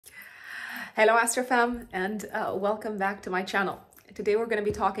Hello AstroFam, and welcome back to my channel. Today we're going to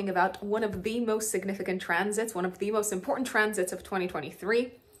be talking about one of the most significant transits, one of the most important transits of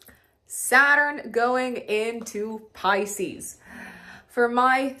 2023, Saturn going into Pisces. For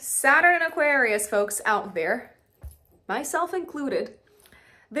my Saturn and Aquarius folks out there, myself included,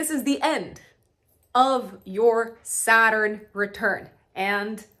 this is the end of your Saturn return.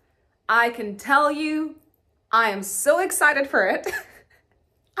 And I can tell you, I am so excited for it.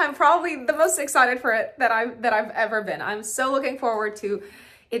 I'm probably the most excited for it that I've ever been. I'm so looking forward to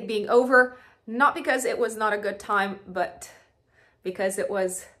it being over, not because it was not a good time, but because it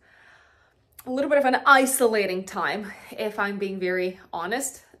was a little bit of an isolating time, if I'm being very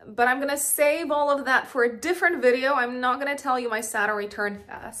honest. But I'm gonna save all of that for a different video. I'm not gonna tell you my Saturn return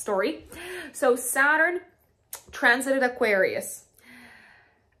story. So Saturn transited Aquarius.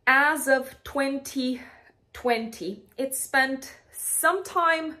 As of 2020, it spent some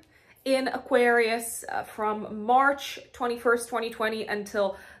time in Aquarius from March 21st, 2020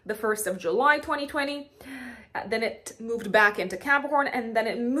 until the 1st of July, 2020. Then it moved back into Capricorn, and then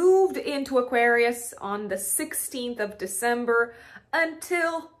it moved into Aquarius on the 16th of December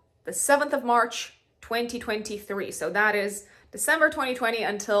until the 7th of March, 2023. So that is December 2020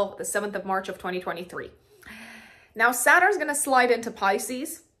 until the 7th of March of 2023. Now Saturn's going to slide into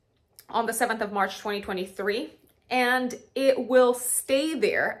Pisces on the 7th of March, 2023. And it will stay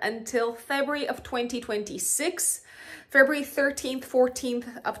there until February of 2026, February 13th,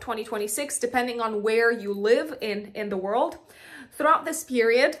 14th of 2026, depending on where you live in the world. Throughout this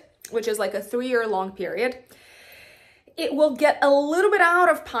period, which is like a 3-year long period, it will get a little bit out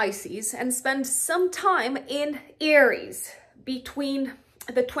of Pisces and spend some time in Aries between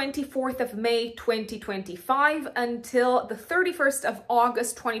the 24th of May 2025 until the 31st of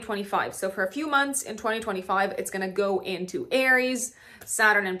August 2025. So for a few months in 2025, it's going to go into Aries,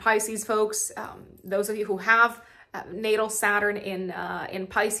 Saturn and Pisces, folks. Those of you who have natal Saturn in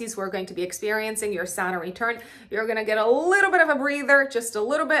Pisces, who are going to be experiencing your Saturn return, you're going to get a little bit of a breather, just a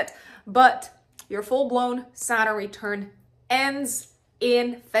little bit, but your full-blown Saturn return ends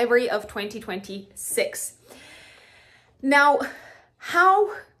in February of 2026. Now,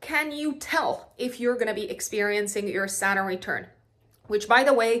 how can you tell if you're going to be experiencing your Saturn return? Which, by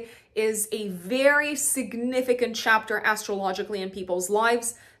the way, is a very significant chapter astrologically in people's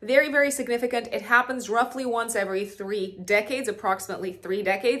lives. Very, very significant. It happens roughly once every 3 decades, approximately 3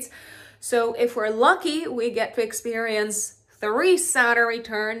 decades. So if we're lucky, we get to experience 3 Saturn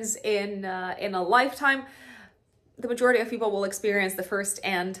returns in a lifetime. The majority of people will experience the first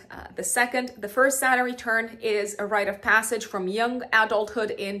and the second. The first Saturn return is a rite of passage from young adulthood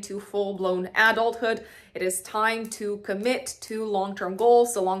into full-blown adulthood. It is time to commit to long-term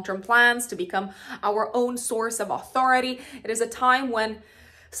goals, to long-term plans, to become our own source of authority. It is a time when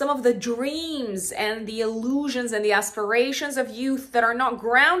some of the dreams and the illusions and the aspirations of youth that are not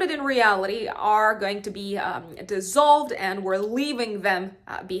grounded in reality are going to be dissolved, and we're leaving them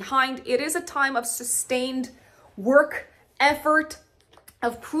behind. It is a time of sustained work, effort,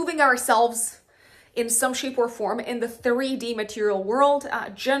 of proving ourselves in some shape or form in the 3D material world.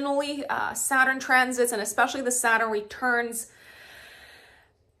 Generally, Saturn transits, and especially the Saturn returns,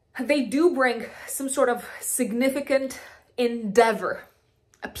 they do bring some sort of significant endeavor,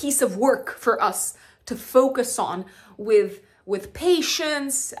 a piece of work for us to focus on with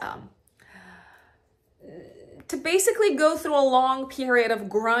patience, to basically go through a long period of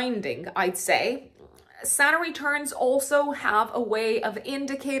grinding, I'd say. Saturn returns also have a way of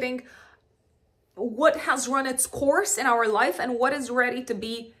indicating what has run its course in our life and what is ready to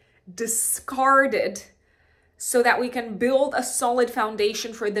be discarded so that we can build a solid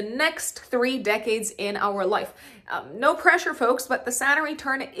foundation for the next 3 decades in our life. No pressure, folks, but the Saturn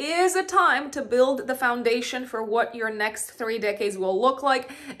return is a time to build the foundation for what your next 3 decades will look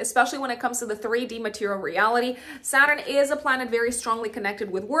like, especially when it comes to the 3D material reality. Saturn is a planet very strongly connected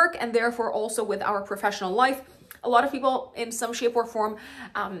with work and therefore also with our professional life. A lot of people in some shape or form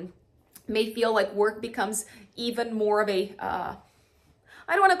may feel like work becomes even more of a, I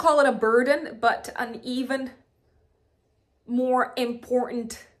don't want to call it a burden, but an even more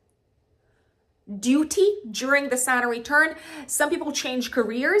important duty during the Saturn return. Some people change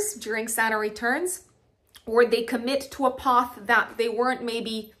careers during Saturn returns, or they commit to a path that they weren't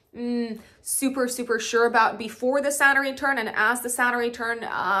maybe super sure about before the Saturn return, and as the Saturn return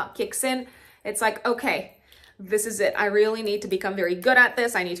kicks in, it's like, okay, this is it. I really need to become very good at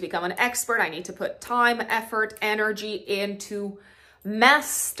this. I need to become an expert. I need to put time, effort, energy into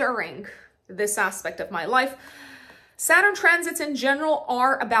mastering this aspect of my life. Saturn transits in general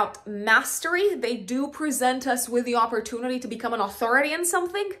are about mastery. They do present us with the opportunity to become an authority in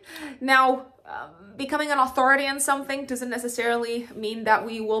something. Now, becoming an authority in something doesn't necessarily mean that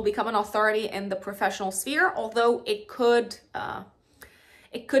we will become an authority in the professional sphere, although it could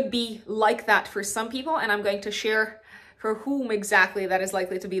be like that for some people, and I'm going to share for whom exactly that is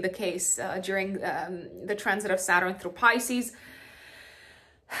likely to be the case during the transit of Saturn through Pisces.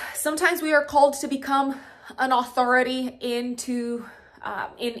 Sometimes we are called to become an authority into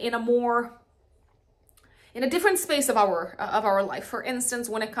in a different space of our life. For instance,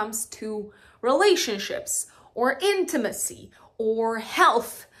 when it comes to relationships or intimacy or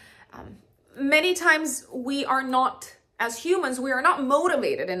health, many times we are not, as humans, we are not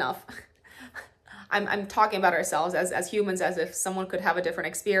motivated enough. I'm talking about ourselves as humans, as if someone could have a different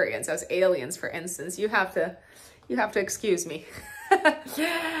experience, as aliens, for instance. You have to excuse me.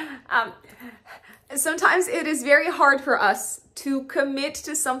 Sometimes it is very hard for us to commit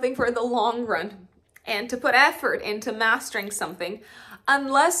to something for the long run and to put effort into mastering something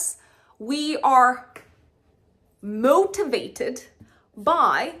unless we are motivated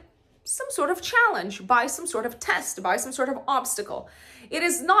by some sort of challenge, by some sort of test, by some sort of obstacle. It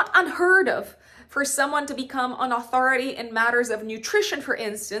is not unheard of for someone to become an authority in matters of nutrition, for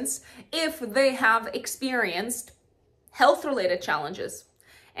instance, if they have experienced health-related challenges.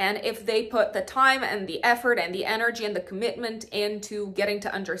 And if they put the time and the effort and the energy and the commitment into getting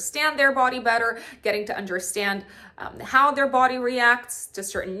to understand their body better, getting to understand how their body reacts to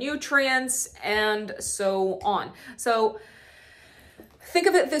certain nutrients, and so on. So think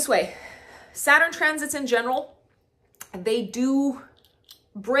of it this way. Saturn transits in general, they do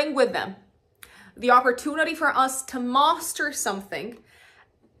bring with them the opportunity for us to master something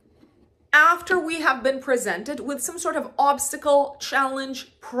after we have been presented with some sort of obstacle,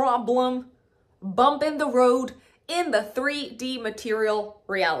 challenge, problem, bump in the road in the 3D material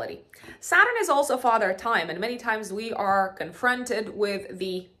reality. Saturn is also father time, and many times we are confronted with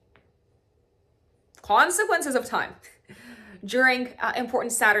the consequences of time during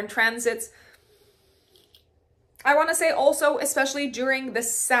important Saturn transits. I want to say also, especially during the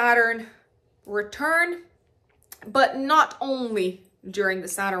Saturn return, but not only during the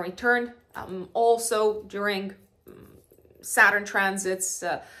Saturn return, also during Saturn transits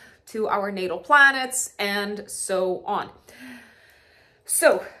to our natal planets and so on.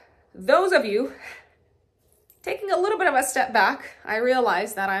 So those of you taking a little bit of a step back, I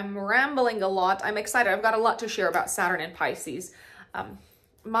realize that I'm rambling a lot. I'm excited. I've got a lot to share about Saturn and Pisces.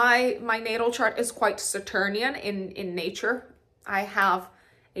 My natal chart is quite Saturnian in nature. I have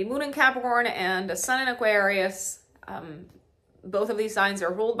a moon in Capricorn and a sun in Aquarius. Both of these signs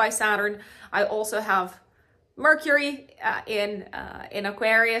are ruled by Saturn. I also have Mercury in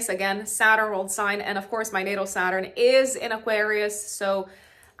Aquarius, again, Saturn ruled sign. And of course, my natal Saturn is in Aquarius. So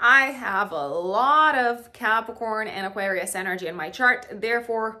I have a lot of Capricorn and Aquarius energy in my chart.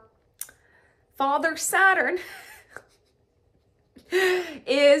 Therefore, Father Saturn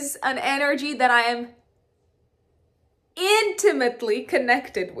is an energy that I am intimately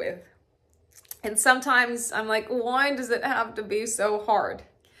connected with. And sometimes I'm like, why does it have to be so hard?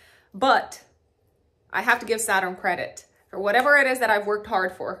 But I have to give Saturn credit for whatever it is that I've worked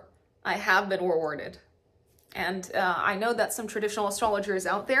hard for. I have been rewarded. And I know that some traditional astrologers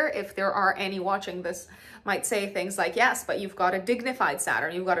out there, if there are any watching this, might say things like, yes, but you've got a dignified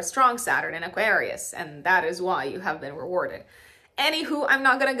Saturn, you've got a strong Saturn in Aquarius, and that is why you have been rewarded. Anywho, I'm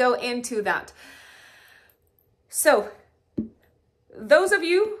not going to go into that. So, those of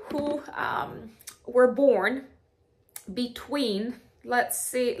you who were born between, let's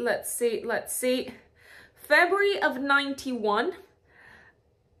see, February of 91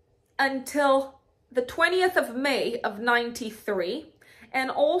 until the 20th of May of 93,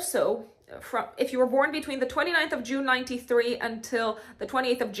 and also if you were born between the 29th of June 93 until the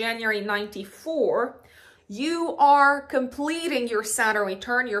 28th of January 94, you are completing your Saturn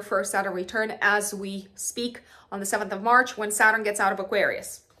return, your first Saturn return, as we speak on the 7th of March when Saturn gets out of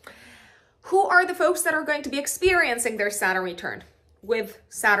Aquarius. Who are the folks that are going to be experiencing their Saturn return with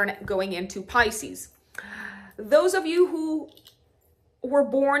Saturn going into Pisces? Those of you who were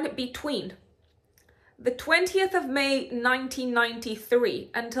born between the 20th of May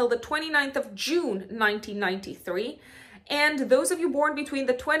 1993 until the 29th of June 1993, and those of you born between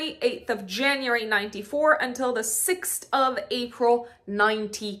the 28th of January 94 until the 6th of April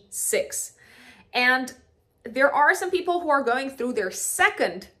 96. And there are some people who are going through their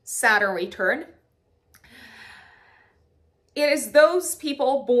second Saturn return. It is those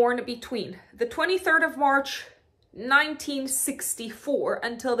people born between the 23rd of March 1964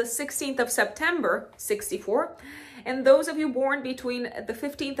 until the 16th of September 64, and those of you born between the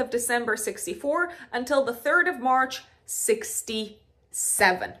 15th of December 64 until the 3rd of March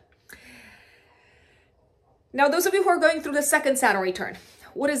 67. Now, those of you who are going through the second Saturn return,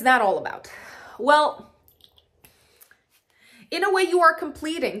 what is that all about? Well, in a way, you are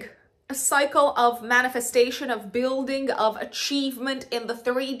completing a cycle of manifestation, of building, of achievement in the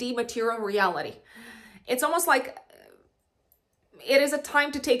 3D material reality. It's almost like it is a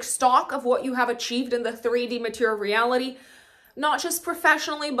time to take stock of what you have achieved in the 3D material reality, not just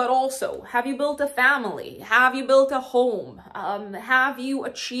professionally, but also, have you built a family? Have you built a home? Have you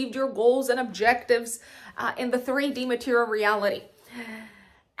achieved your goals and objectives in the 3D material reality?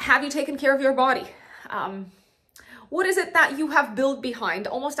 Have you taken care of your body? What is it that you have built behind,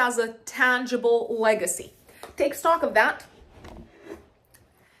 almost as a tangible legacy? Take stock of that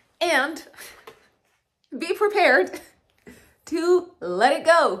and be prepared to let it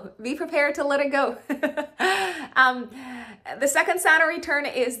go. Be prepared to let it go. The second Saturn return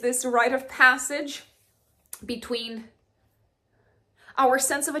is this rite of passage between our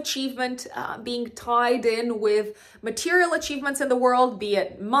sense of achievement being tied in with material achievements in the world, be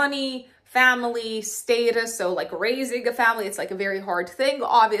it money, family, status. So like raising a family, it's like a very hard thing.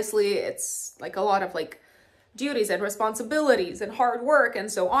 Obviously, it's like a lot of like duties and responsibilities and hard work and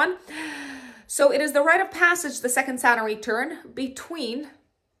so on. So it is the rite of passage, the second Saturn return, between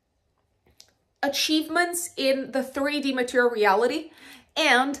achievements in the 3D material reality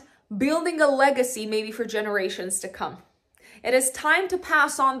and building a legacy maybe for generations to come. It is time to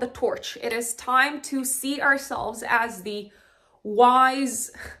pass on the torch. It is time to see ourselves as the wise,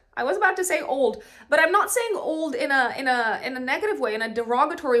 I was about to say old, but I'm not saying old in a negative way, in a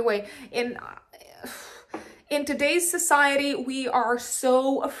derogatory way. In today's society, we are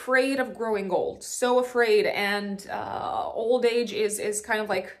so afraid of growing old, so afraid, and old age is kind of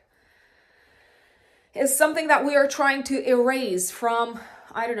like, is something that we are trying to erase from,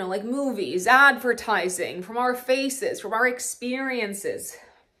 I don't know, like movies, advertising, from our faces, from our experiences.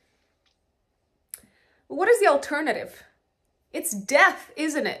 What is the alternative? It's death,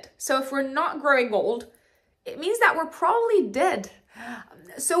 isn't it? So if we're not growing old, it means that we're probably dead.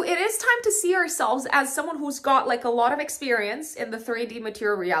 So it is time to see ourselves as someone who's got like a lot of experience in the 3D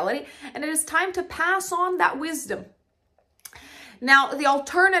material reality, and it is time to pass on that wisdom. Now, the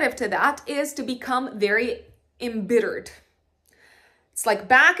alternative to that is to become very embittered. It's like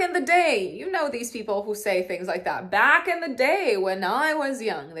back in the day, you know, these people who say things like that. Back in the day when I was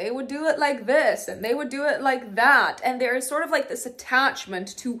young, they would do it like this and they would do it like that. And there is sort of like this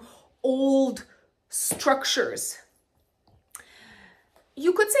attachment to old structures.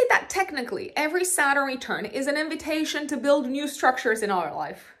 You could say that technically every Saturn return is an invitation to build new structures in our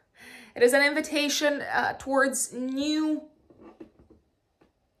life. It is an invitation towards new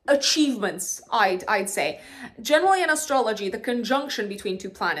achievements, I'd say. Generally in astrology, the conjunction between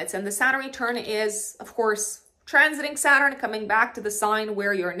two planets, and the Saturn return is, of course, transiting Saturn, coming back to the sign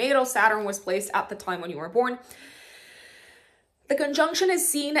where your natal Saturn was placed at the time when you were born. The conjunction is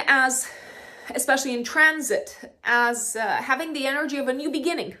seen as, especially in transit, as having the energy of a new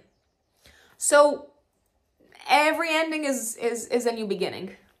beginning. So every ending is a new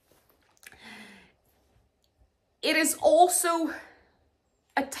beginning. It is also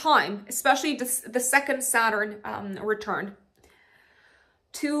a time, especially the second Saturn return,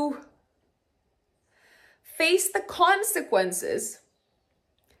 to face the consequences.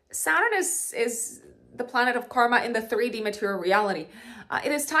 Saturn is the planet of karma in the 3D material reality.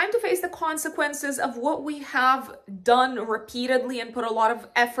 It is time to face the consequences of what we have done repeatedly and put a lot of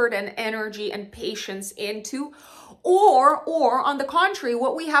effort and energy and patience into, or on the contrary,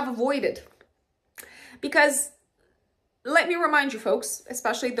 what we have avoided. Because let me remind you folks,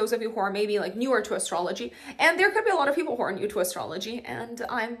 especially those of you who are maybe like newer to astrology, and there could be a lot of people who are new to astrology, and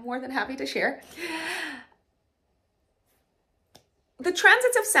I'm more than happy to share. The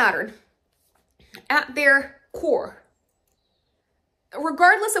transits of Saturn, at their core,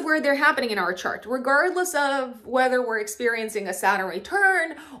 regardless of where they're happening in our chart, regardless of whether we're experiencing a Saturn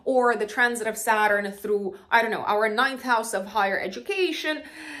return or the transit of Saturn through, I don't know, our 9th house of higher education,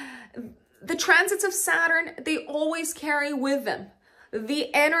 the transits of Saturn, they always carry with them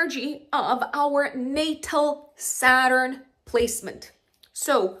the energy of our natal Saturn placement.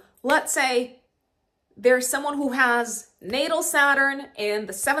 So let's say there's someone who has natal Saturn in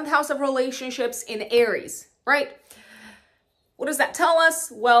the 7th house of relationships in Aries, right? What does that tell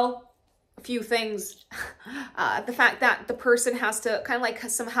us? Well, a few things. The fact that the person has to kind of like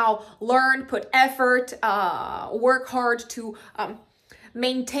somehow learn, put effort, work hard to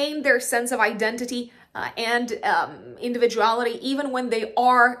maintain their sense of identity and individuality, even when they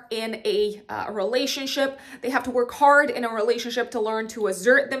are in a relationship. They have to work hard in a relationship to learn to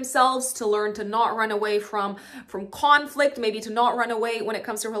assert themselves, to learn to not run away from conflict, maybe to not run away when it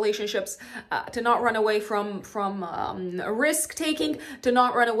comes to relationships, to not run away from risk taking, to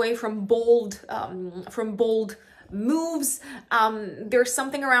not run away from bold moves. There's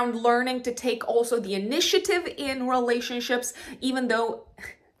something around learning to take also the initiative in relationships, even though,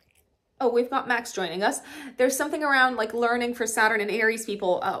 oh, we've got Max joining us. There's something around like learning for Saturn and Aries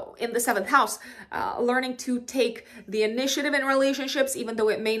people in the 7th house, learning to take the initiative in relationships, even though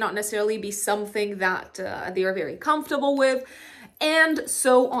it may not necessarily be something that they are very comfortable with, and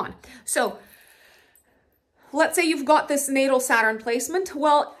so on. So let's say you've got this natal Saturn placement.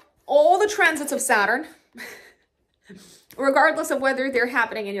 Well, all the transits of Saturn, regardless of whether they're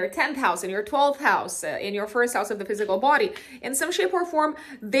happening in your 10th house, in your 12th house, in your 1st house of the physical body, in some shape or form,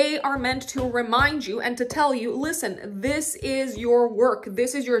 they are meant to remind you and to tell you, listen, this is your work.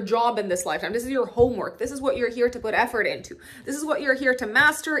 This is your job in this lifetime. This is your homework. This is what you're here to put effort into. This is what you're here to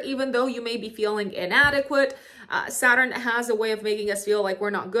master, even though you may be feeling inadequate. Saturn has a way of making us feel like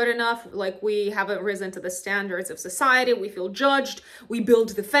we're not good enough, like we haven't risen to the standards of society. We feel judged. We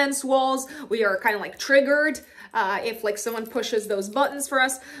build defense walls. We are kind of like triggered if like someone pushes those buttons for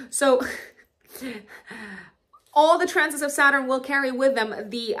us. So all the transits of Saturn will carry with them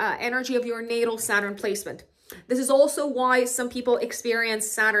the energy of your natal Saturn placement. This is also why some people experience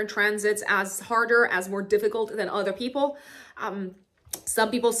Saturn transits as harder, as more difficult than other people.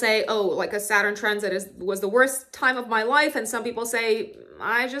 Some people say, oh, like a Saturn transit was the worst time of my life. And some people say,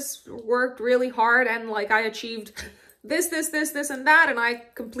 I just worked really hard and like I achieved this, and that, and I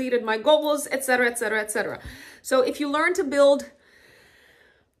completed my goals, etc., etc., etc. So if you learn to build,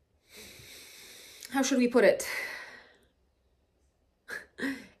 how should we put it?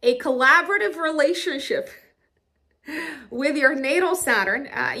 A collaborative relationship with your natal Saturn,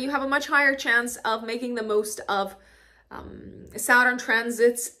 you have a much higher chance of making the most of Saturn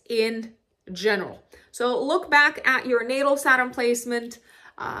transits in general. So look back at your natal Saturn placement,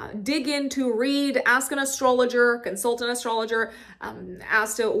 dig into, read, ask an astrologer, consult an astrologer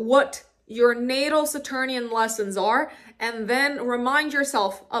as to what your natal Saturnian lessons are, and then remind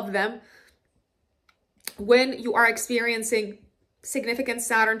yourself of them when you are experiencing significant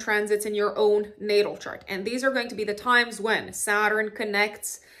Saturn transits in your own natal chart. And these are going to be the times when Saturn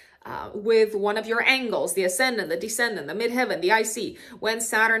connects with one of your angles, the ascendant, the descendant, the midheaven, the IC, when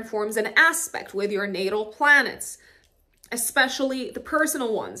Saturn forms an aspect with your natal planets, especially the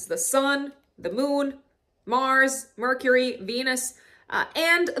personal ones, the Sun, the Moon, Mars, Mercury, Venus,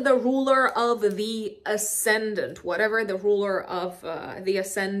 and the ruler of the ascendant, whatever the ruler of the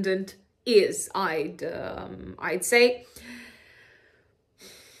ascendant is, I'd say.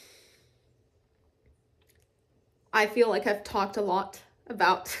 I feel like I've talked a lot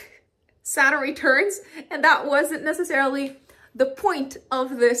about Saturn returns, and that wasn't necessarily the point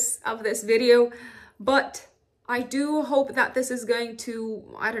of this video, but I do hope that this is going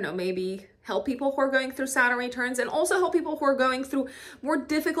to, I don't know, maybe help people who are going through Saturn returns, and also help people who are going through more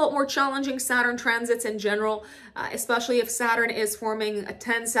difficult, more challenging Saturn transits in general, especially if Saturn is forming a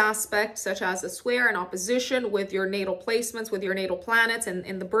tense aspect, such as a square, an opposition with your natal placements, with your natal planets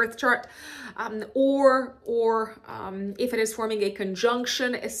in the birth chart, or if it is forming a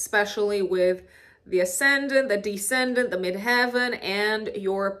conjunction, especially with the ascendant, the descendant, the midheaven, and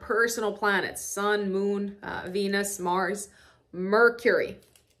your personal planets, Sun, Moon, Venus, Mars, Mercury.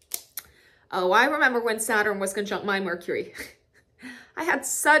 Oh, I remember when Saturn was conjunct my Mercury. I had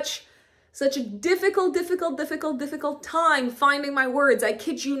such a difficult time finding my words. I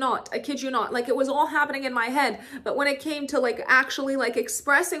kid you not. Like, it was all happening in my head. But when it came to like actually like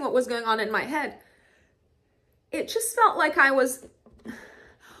expressing what was going on in my head, it just felt like I was,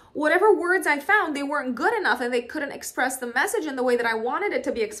 whatever words I found, they weren't good enough and they couldn't express the message in the way that I wanted it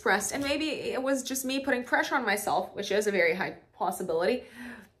to be expressed. And maybe it was just me putting pressure on myself, which is a very high possibility.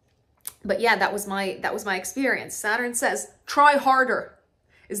 But yeah, that was my experience. Saturn says, try harder.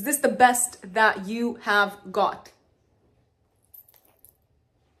 Is this the best that you have got?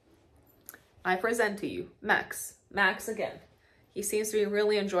 I present to you Max. Max again. He seems to be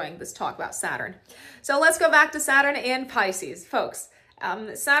really enjoying this talk about Saturn. So let's go back to Saturn in Pisces, folks.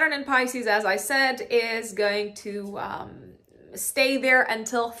 Saturn in Pisces, as I said, is going to stay there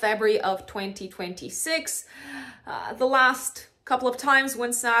until February of 2026. The last couple of times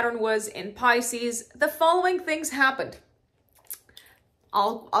when Saturn was in Pisces, the following things happened.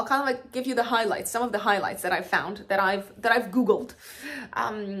 I'll kind of like give you the highlights, some of the highlights that I've found, that I've Googled,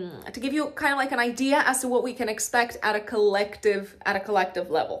 to give you kind of like an idea as to what we can expect at a collective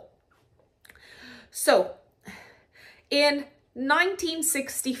level. So in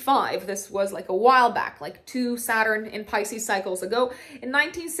 1965, this was like a while back, like 2 Saturn in Pisces cycles ago. In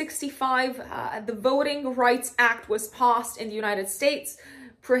 1965, the Voting Rights Act was passed in the United States,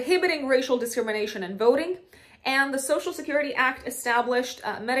 prohibiting racial discrimination in voting. And the Social Security Act established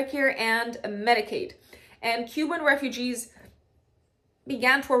Medicare and Medicaid. And Cuban refugees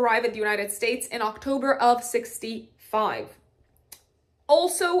began to arrive at the United States in October of 65.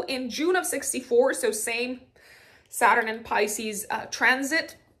 Also in June of 64, so same Saturn and Pisces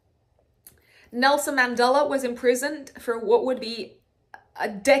transit, Nelson Mandela was imprisoned for what would be a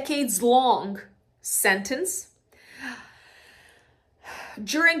decades-long sentence.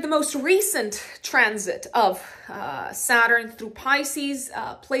 During the most recent transit of Saturn through Pisces,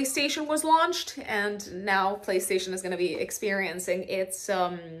 PlayStation was launched, and now PlayStation is going to be experiencing its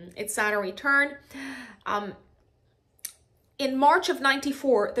Saturn return. In March of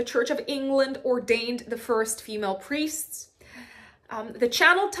 94, the Church of England ordained the first female priests. The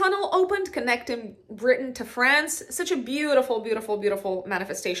Channel Tunnel opened, connecting Britain to France. Such a beautiful, beautiful, beautiful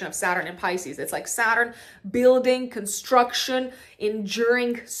manifestation of Saturn in Pisces. It's like Saturn building, construction,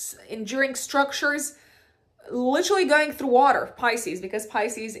 enduring structures, literally going through water, Pisces, because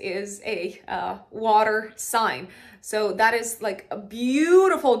Pisces is a water sign. So that is like a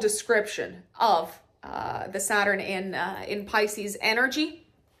beautiful description of the Saturn in Pisces energy.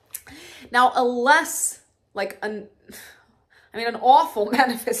 Now, a less like an awful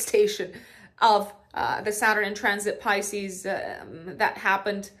manifestation of the Saturn in transit Pisces that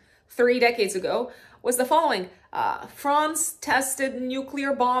happened 3 decades ago was the following. France tested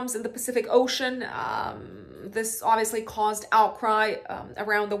nuclear bombs in the Pacific Ocean. This obviously caused outcry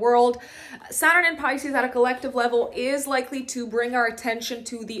around the world. Saturn in Pisces at a collective level is likely to bring our attention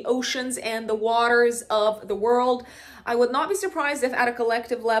to the oceans and the waters of the world. I would not be surprised if at a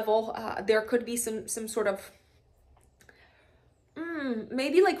collective level there could be some sort of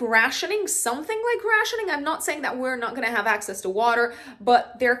maybe like rationing, something like rationing. I'm not saying that we're not going to have access to water,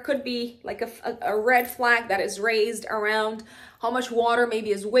 but there could be like a red flag that is raised around how much water maybe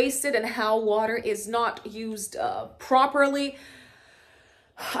is wasted and how water is not used properly.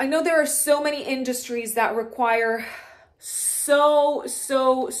 I know there are so many industries that require so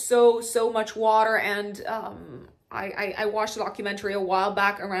much water, and I watched a documentary a while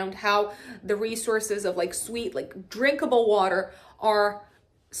back around how the resources of like sweet, like drinkable water are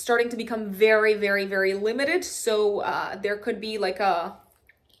starting to become very, very, very limited. So there could be like a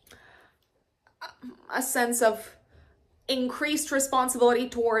sense of increased responsibility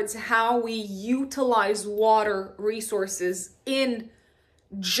towards how we utilize water resources in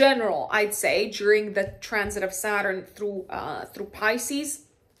general, I'd say, during the transit of Saturn through Pisces.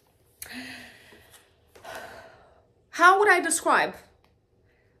 How would I describe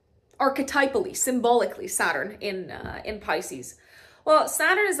archetypally, symbolically, Saturn in Pisces? Well,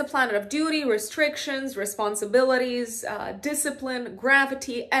 Saturn is the planet of duty, restrictions, responsibilities, discipline,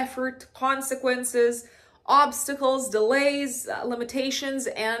 gravity, effort, consequences, obstacles, delays, limitations,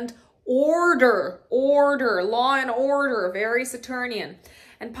 and order, law and order, very Saturnian.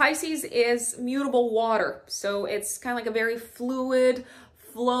 And Pisces is mutable water, so it's kind of like a very fluid,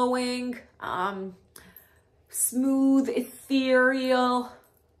 flowing, smooth, ethereal,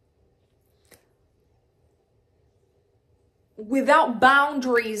 without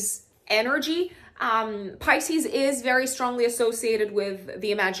boundaries energy. Pisces is very strongly associated with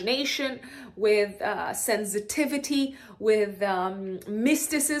the imagination, with sensitivity, with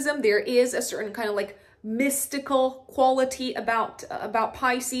mysticism. There is a certain kind of like mystical quality about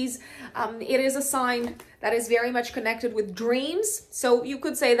Pisces. It is a sign that is very much connected with dreams. So you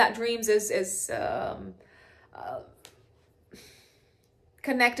could say that dreams is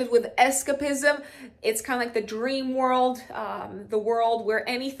connected with escapism. It's kind of like the dream world, the world where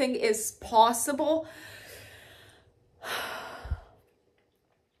anything is possible.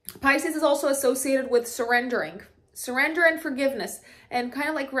 Pisces is also associated with surrender and forgiveness, and kind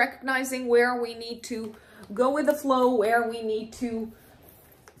of like recognizing where we need to go with the flow, where we need to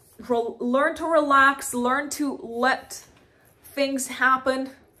learn to relax, learn to let things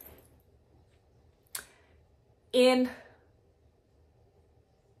happen in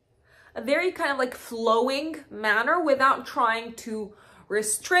a very kind of like flowing manner without trying to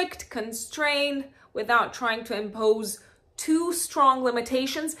restrict, constrain, without trying to impose too strong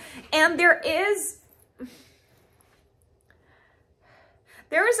limitations. And there is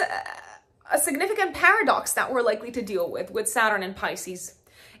a significant paradox that we're likely to deal with Saturn and Pisces.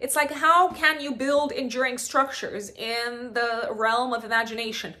 It's like, how can you build enduring structures in the realm of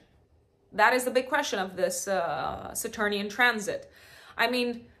imagination? That is the big question of this Saturnian transit. I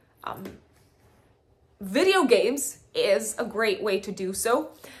mean, video games is a great way to do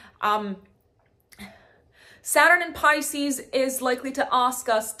so. Saturn in Pisces is likely to ask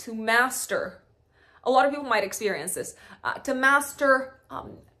us to master, a lot of people might experience this, to master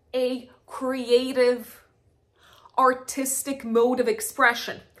a creative, artistic mode of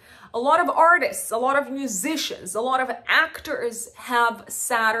expression. A lot of artists, a lot of musicians, a lot of actors have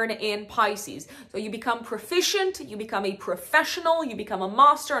Saturn in Pisces. So you become proficient, you become a professional, you become a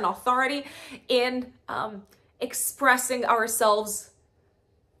master, an authority in expressing ourselves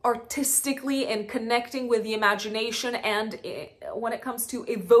artistically and connecting with the imagination, and when it comes to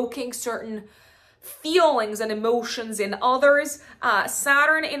evoking certain feelings and emotions in others.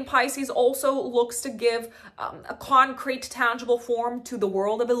 Saturn in Pisces also looks to give a concrete, tangible form to the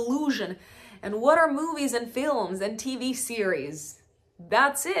world of illusion. And what are movies and films and TV series?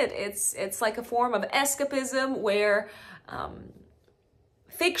 That's it. It's like a form of escapism where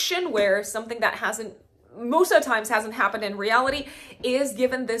fiction, where something that most of the times hasn't happened in reality, is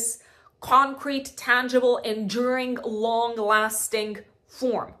given this concrete, tangible, enduring, long-lasting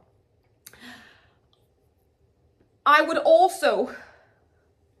form. I would also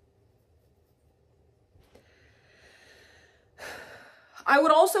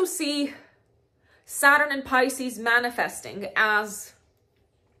see Saturn and Pisces manifesting as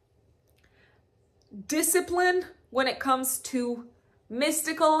discipline when it comes to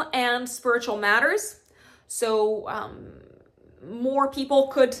mystical and spiritual matters. So more people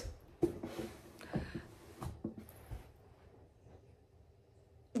could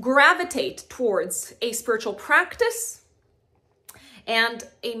gravitate towards a spiritual practice and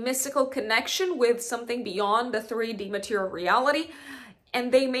a mystical connection with something beyond the 3D material reality,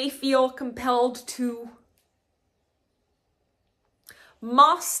 and they may feel compelled to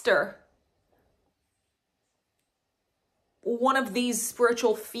master one of these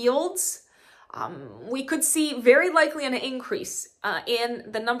spiritual fields. We could see very likely an increase in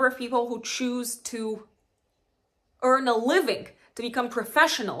the number of people who choose to earn a living, to become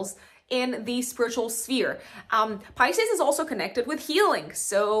professionals in the spiritual sphere. Pisces is also connected with healing,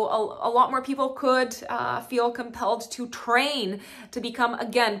 so a lot more people could feel compelled to train, to become,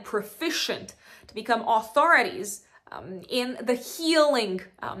 again, proficient, to become authorities in the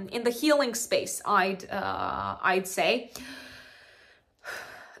healing space, I'd say.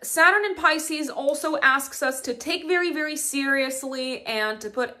 Saturn in Pisces also asks us to take very, very seriously and to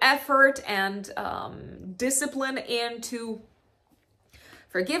put effort and discipline into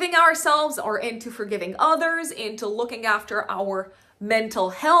forgiving ourselves, or into forgiving others, into looking after our mental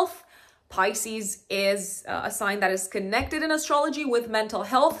health. Pisces is a sign that is connected in astrology with mental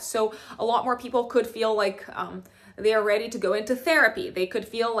health. So a lot more people could feel like they are ready to go into therapy. They could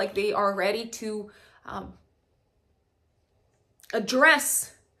feel like they are ready to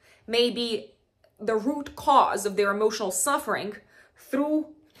address maybe the root cause of their emotional suffering through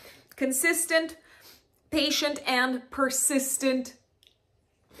consistent, patient, and persistent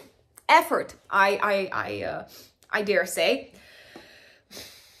effort, I dare say.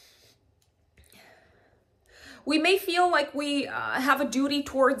 We may feel like we have a duty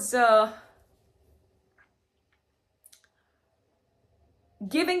towards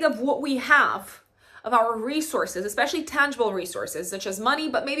giving of what we have, of our resources, especially tangible resources such as money,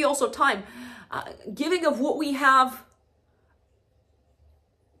 but maybe also time, giving of what we have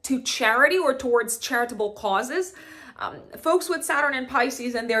to charity or towards charitable causes. Folks with Saturn and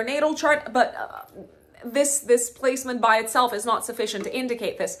Pisces in their natal chart, but this placement by itself is not sufficient to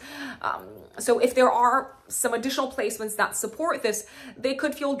indicate this. So if there are some additional placements that support this, they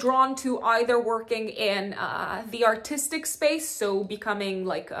could feel drawn to either working in the artistic space, so becoming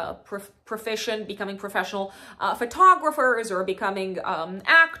like proficient, becoming professional photographers, or becoming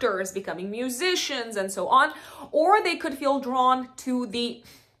actors, becoming musicians, and so on. Or they could feel drawn to the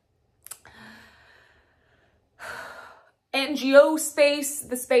NGO space,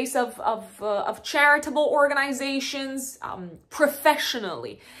 the space of charitable organizations,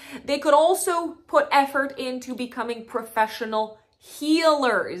 professionally. They could also put effort into becoming professional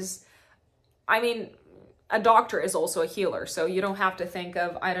healers. I mean, a doctor is also a healer, so you don't have to think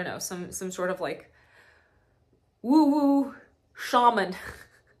of, I don't know, some sort of like woo-woo shaman.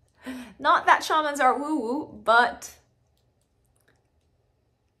 Not that shamans are woo-woo, but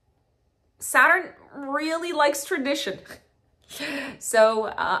Saturn really likes tradition.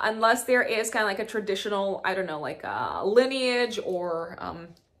 So unless there is kind of like a traditional, I don't know, like a lineage, or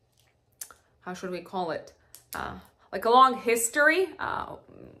how should we call it? Like a long history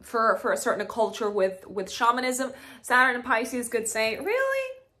for a certain culture with shamanism, Saturn and Pisces could say,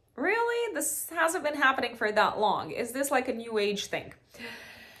 really? This hasn't been happening for that long. Is this like a new age thing?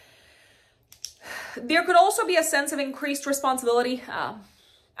 There could also be a sense of increased responsibility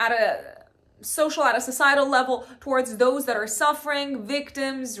at a social, at a societal level towards those that are suffering,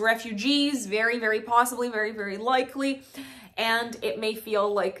 victims, refugees, very, very possibly, very, very likely. And it may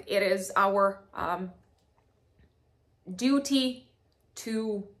feel like it is our duty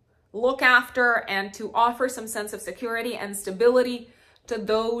to look after and to offer some sense of security and stability to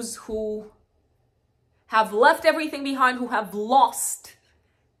those who have left everything behind, who have lost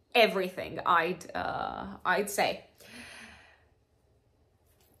everything, I'd say.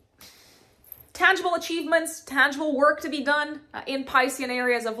 Tangible achievements, tangible work to be done in Piscean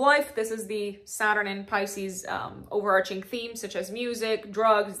areas of life. This is the Saturn and Pisces overarching themes, such as music,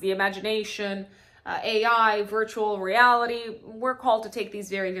 drugs, the imagination, AI, virtual reality. We're called to take these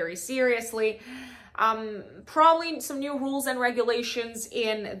very, very seriously. Probably some new rules and regulations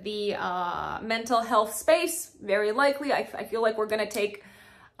in the mental health space, very likely. I feel like we're going to take,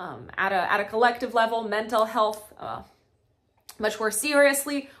 at a collective level, mental health much more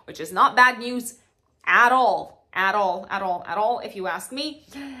seriously, which is not bad news at all, if you ask me.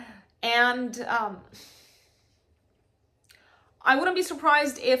 And I wouldn't be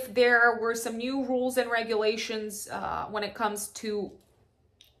surprised if there were some new rules and regulations when it comes to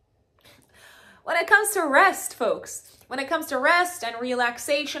rest, folks. When it comes to rest and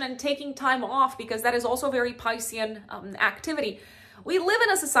relaxation and taking time off, because that is also very Piscean activity. We live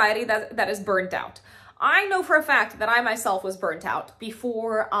in a society that is burnt out. I know for a fact that I myself was burnt out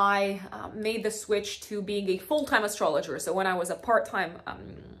before I made the switch to being a full-time astrologer. So when I was a part-time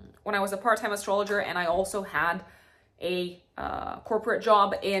astrologer, and I also had a corporate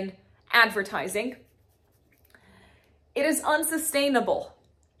job in advertising, it is unsustainable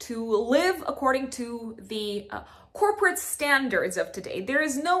to live according to the corporate standards of today. There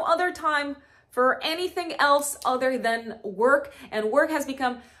is no other time for anything else other than work, and work has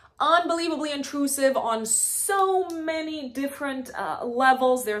become unbelievably intrusive on so many different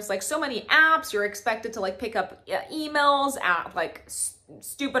levels. There's like so many apps. You're expected to like pick up emails at like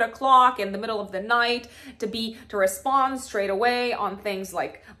stupid o'clock in the middle of the night to respond straight away on things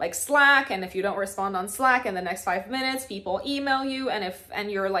like Slack. And if you don't respond on Slack in the next 5 minutes, people email you.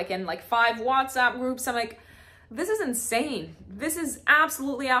 And you're like in like 5 WhatsApp groups. I'm like, this is insane. This is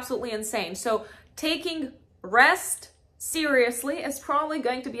absolutely insane. So taking rest seriously is probably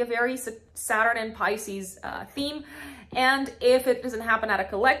going to be a very Saturn and Pisces theme. And if it doesn't happen at a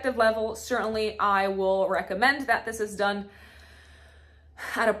collective level, certainly I will recommend that this is done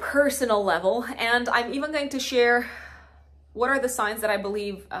at a personal level. And I'm even going to share what are the signs that I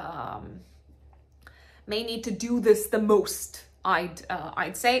believe may need to do this the most,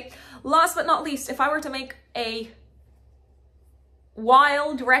 I'd say. Last but not least, if I were to make a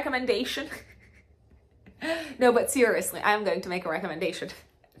wild recommendation, no, but seriously, I am going to make a recommendation.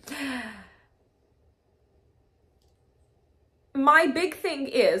 My big thing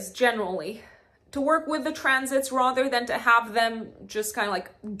is generally to work with the transits rather than to have them just kind of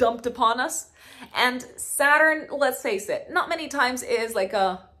like dumped upon us. And Saturn, let's face it, not many times is like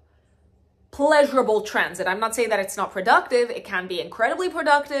a pleasurable transit. I'm not saying that it's not productive. It can be incredibly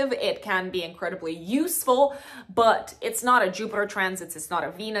productive. It can be incredibly useful, but it's not a Jupiter transit. It's not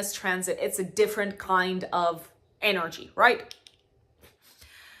a Venus transit. It's a different kind of energy, right?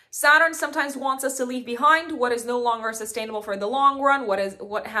 Saturn sometimes wants us to leave behind what is no longer sustainable for the long run,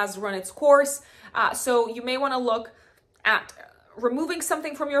 what has run its course. So you may want to look at removing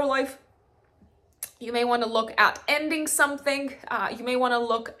something from your life. You may want to look at ending something. You may want to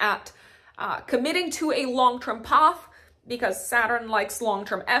look at committing to a long-term path, because Saturn likes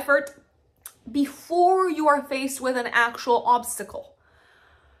long-term effort, before you are faced with an actual obstacle.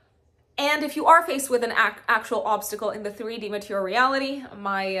 And if you are faced with an actual obstacle in the 3D material reality,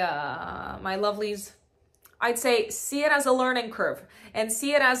 my lovelies, I'd say see it as a learning curve and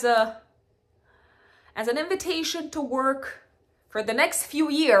see it as an invitation to work for the next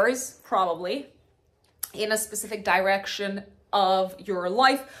few years, probably, in a specific direction of your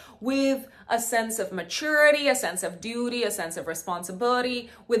life, with a sense of maturity, a sense of duty, a sense of responsibility,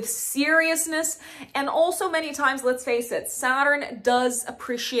 with seriousness. And also many times, let's face it, Saturn does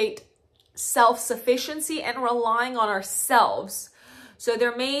appreciate self-sufficiency and relying on ourselves. So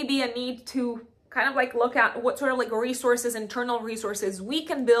there may be a need to kind of like look at what sort of like resources, internal resources we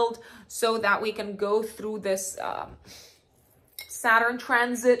can build so that we can go through this Saturn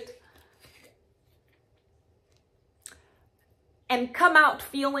transit and come out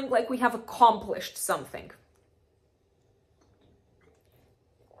feeling like we have accomplished something.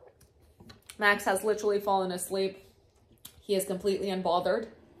 Max has literally fallen asleep. He is completely unbothered.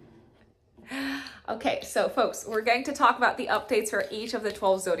 Okay, so folks, we're going to talk about the updates for each of the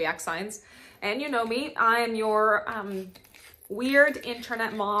 12 zodiac signs. And you know me, I am your weird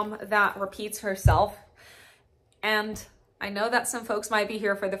internet mom that repeats herself. And I know that some folks might be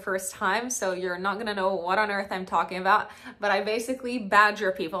here for the first time, so you're not going to know what on earth I'm talking about. But I basically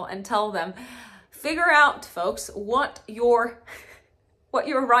badger people and tell them, figure out, folks, what your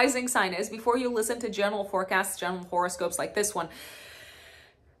rising sign is before you listen to general forecasts, general horoscopes like this one.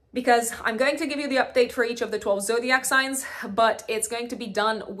 Because I'm going to give you the update for each of the 12 zodiac signs, but it's going to be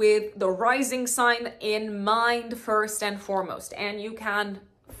done with the rising sign in mind first and foremost. And you can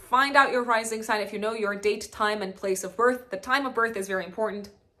find out your rising sign if you know your date, time, and place of birth. The time of birth is very important.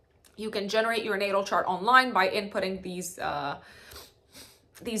 You can generate your natal chart online by inputting these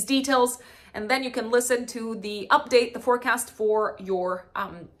details, and then you can listen to the update, the forecast for your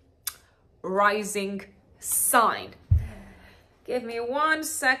rising sign. Give me 1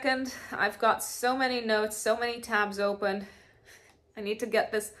 second. I've got so many notes, so many tabs open. I need to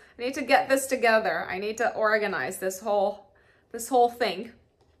get this together. I need to organize this whole thing.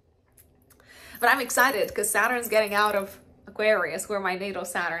 But I'm excited because Saturn's getting out of Aquarius, where my natal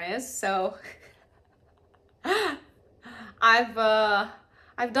Saturn is. So I've done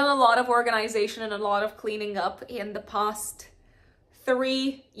a lot of organization and a lot of cleaning up in the past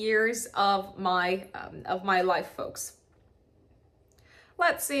 3 years of my life, folks.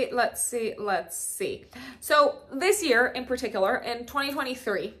 Let's see. So this year in particular, in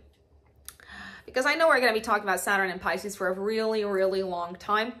 2023, because I know we're going to be talking about Saturn and Pisces for a really, really long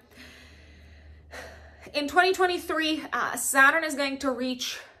time. In 2023, Saturn is going to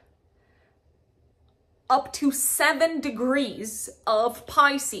reach up to 7 degrees of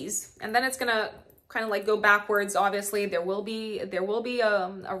Pisces, and then it's going to kind of like go backwards. Obviously, there will be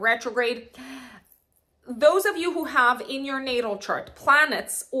a retrograde. Those of you who have in your natal chart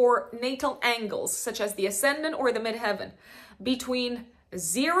planets or natal angles, such as the ascendant or the midheaven, between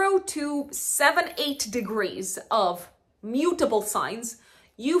 0 to 7-8 degrees of mutable signs,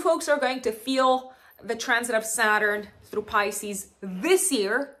 you folks are going to feel the transit of Saturn through Pisces this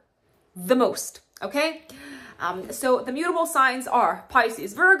year the most, okay? So the mutable signs are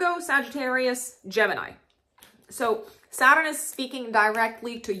Pisces, Virgo, Sagittarius, Gemini. So Saturn is speaking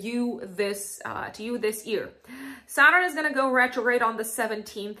directly to you this year. Saturn is going to go retrograde on the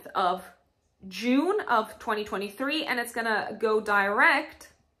 17th of June of 2023, and it's going to go direct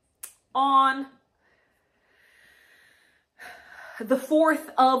on the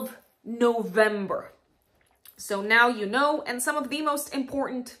 4th of November. So now you know, and some of the most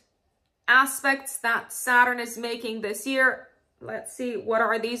important aspects that Saturn is making this year. Let's see, what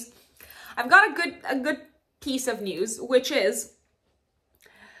are these? I've got a good piece of news, which is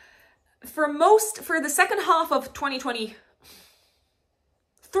for the second half of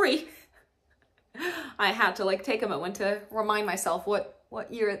 2023, I had to like take a moment to remind myself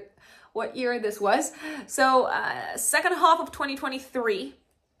what year this was. So second half of 2023,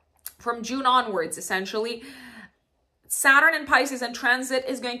 from June onwards, essentially, Saturn and Pisces in transit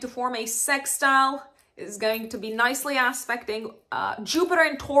is going to form a sextile, is going to be nicely aspecting Jupiter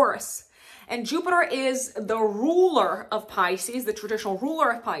and Taurus. And Jupiter is the ruler of Pisces, the traditional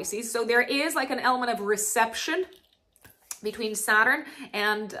ruler of Pisces. So there is like an element of reception between Saturn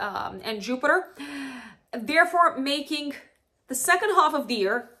and Jupiter. Therefore, making the second half of the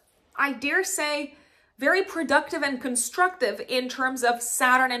year, I dare say, very productive and constructive in terms of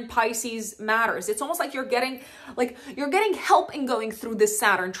Saturn and Pisces matters. It's almost like you're getting help in going through this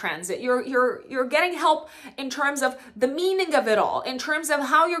Saturn transit. You're getting help in terms of the meaning of it all, in terms of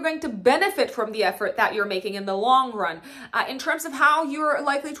how you're going to benefit from the effort that you're making in the long run, in terms of how you're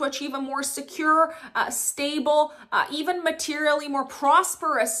likely to achieve a more secure, stable, even materially more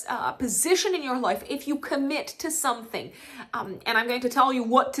prosperous position in your life if you commit to something. And I'm going to tell you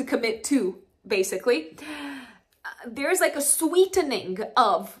what to commit to. Basically, there's like a sweetening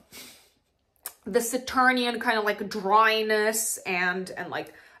of the Saturnian kind of like dryness and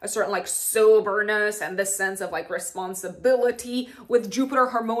like a certain like soberness and this sense of like responsibility with Jupiter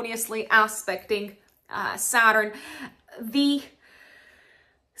harmoniously aspecting Saturn. The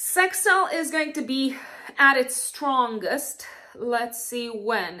sextile is going to be at its strongest. Let's see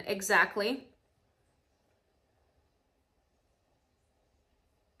when exactly.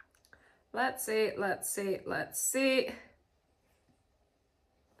 Let's see.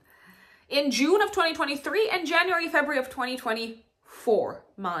 In June of 2023 and January, February of 2024,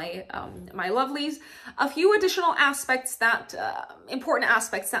 my lovelies. A few additional aspects that, important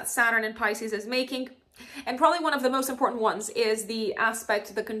aspects that Saturn and Pisces is making. And probably one of the most important ones is the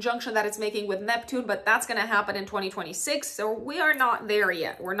aspect, the conjunction that it's making with Neptune, but that's going to happen in 2026. So we are not there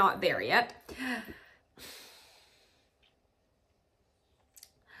yet. We're not there yet.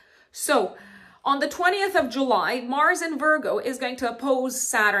 So on the 20th of July, Mars in Virgo is going to oppose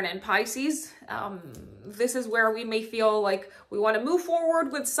Saturn in Pisces. This is where we may feel like we want to move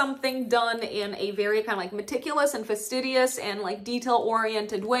forward with something done in a very kind of like meticulous and fastidious and like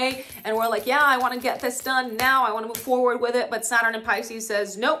detail-oriented way. And we're like, yeah, I want to get this done now. I want to move forward with it. But Saturn in Pisces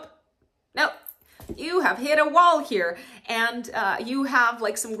says, nope, nope. You have hit a wall here, and you have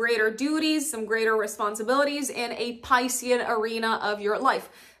like some greater duties, some greater responsibilities in a Piscean arena of your life.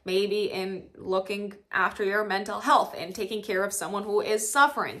 Maybe in looking after your mental health and taking care of someone who is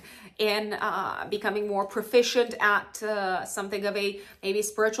suffering, in becoming more proficient at something of a maybe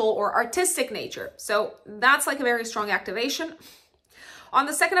spiritual or artistic nature. So that's like a very strong activation. On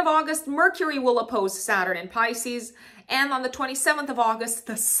the 2nd of August, Mercury will oppose Saturn in Pisces. And on the 27th of August,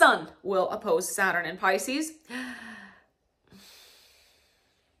 the Sun will oppose Saturn in Pisces.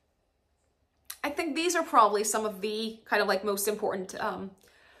 I think these are probably some of the kind of like most important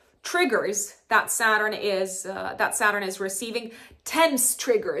triggers that Saturn is receiving, tense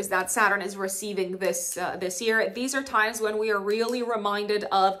triggers that Saturn is receiving this year. These are times when we are really reminded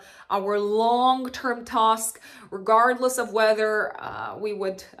of our long-term task, regardless of whether we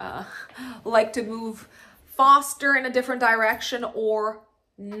would like to move faster in a different direction or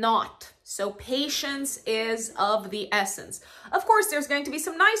not. So patience is of the essence. Of course, there's going to be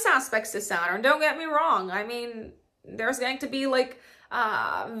some nice aspects to Saturn. Don't get me wrong. I mean, there's going to be like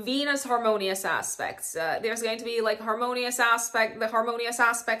Venus harmonious aspects. There's going to be like the harmonious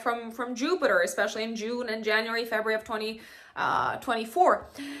aspect from Jupiter, especially in June and January, February of 2024.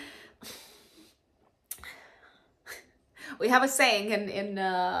 We have a saying in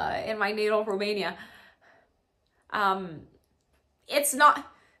my natal Romania. It's not.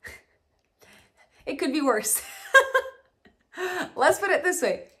 It could be worse. Let's put it this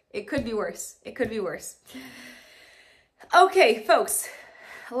way. It could be worse. It could be worse. Okay, folks,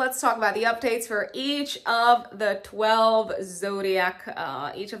 let's talk about the updates for each of the 12 zodiac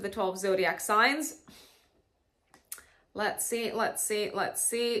signs. Let's see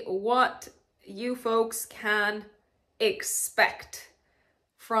what you folks can expect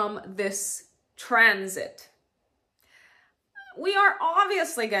from this transit. We are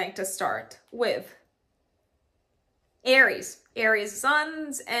obviously going to start with Aries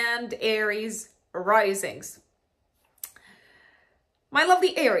suns and Aries risings. My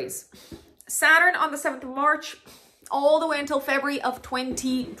lovely Aries, Saturn on the 7th of March, all the way until February of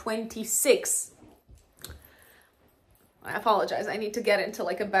 2026. I apologize. I need to get into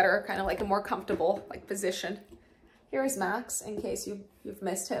like a better, kind of like a more comfortable like position. Here's Max, in case you've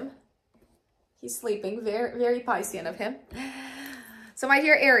missed him. He's sleeping, very, very Piscean of him. So my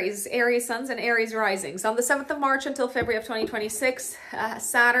dear Aries suns and Aries risings. On the 7th of March until February of 2026,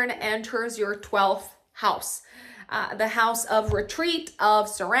 Saturn enters your 12th house. The house of retreat, of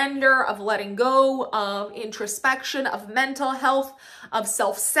surrender, of letting go, of introspection, of mental health, of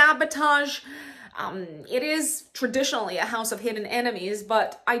self-sabotage. It is traditionally a house of hidden enemies,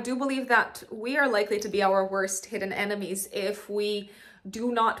 but I do believe that we are likely to be our worst hidden enemies if we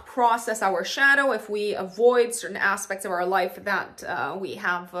do not process our shadow, if we avoid certain aspects of our life that we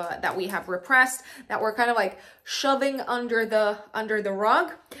have repressed, that we're kind of like shoving under the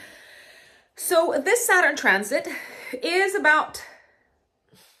rug. So this Saturn transit is about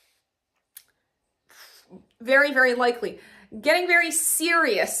very, very likely getting very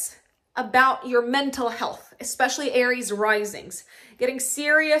serious about your mental health, especially Aries risings, getting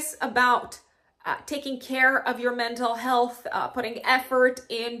serious about taking care of your mental health, putting effort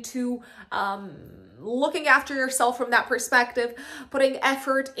into looking after yourself from that perspective, putting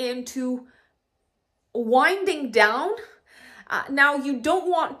effort into winding down. Now, you don't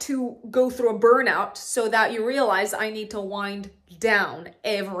want to go through a burnout so that you realize I need to wind down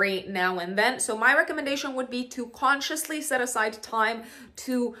every now and then. So my recommendation would be to consciously set aside time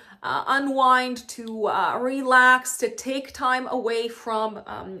to unwind, to relax, to take time away from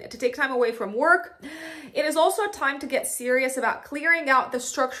work. It is also a time to get serious about clearing out the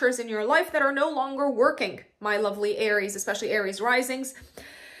structures in your life that are no longer working, my lovely Aries, especially Aries risings.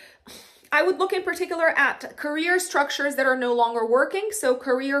 I would look in particular at career structures that are no longer working, so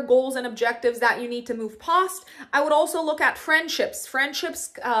career goals and objectives that you need to move past. I would also look at friendships,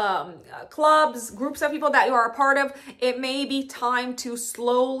 clubs, groups of people that you are a part of. It may be time to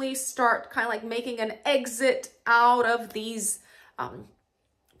slowly start kind of like making an exit out of these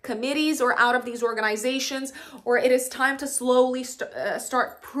committees or out of these organizations, or it is time to slowly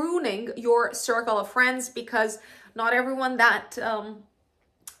start pruning your circle of friends, because not everyone that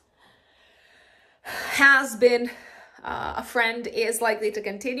has been a friend is likely to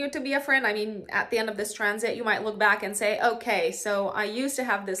continue to be a friend. I mean, at the end of this transit, you might look back and say, okay, so I used to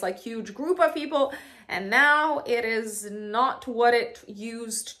have this like huge group of people, and now it is not what it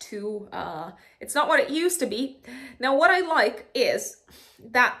used to, it's not what it used to be. Now, what I like is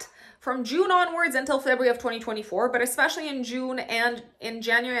that from June onwards until February of 2024, but especially in June and in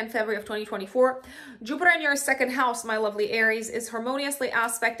January and February of 2024, Jupiter in your second house, my lovely Aries, is harmoniously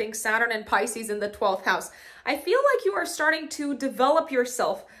aspecting Saturn and Pisces in the 12th house. I feel like you are starting to develop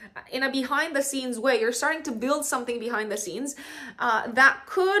yourself in a behind the scenes way. You're starting to build something behind the scenes that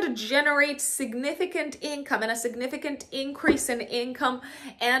could generate significant income and a significant increase in income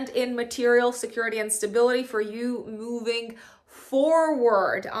and in material security and stability for you moving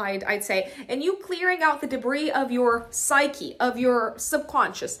forward, I'd say. And you clearing out the debris of your psyche, of your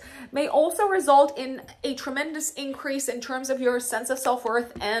subconscious, may also result in a tremendous increase in terms of your sense of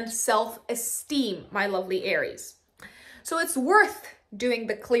self-worth and self-esteem, my lovely Aries. So it's worth doing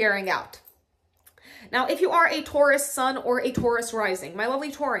the clearing out. Now, if you are a Taurus sun or a Taurus rising, my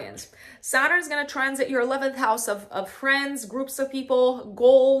lovely Taurians, Saturn's going to transit your 11th house of friends, groups of people,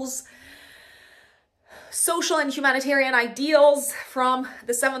 goals, social and humanitarian ideals from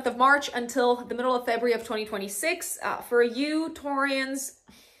the 7th of March until the middle of February of 2026. For you, Taurians,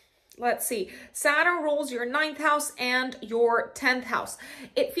 let's see, Saturn rules your 9th house and your 10th house.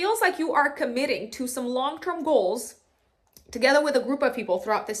 It feels like you are committing to some long-term goals together with a group of people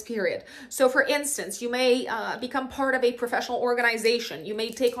throughout this period. So for instance, you may become part of a professional organization. You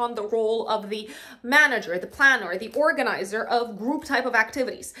may take on the role of the manager, the planner, the organizer of group type of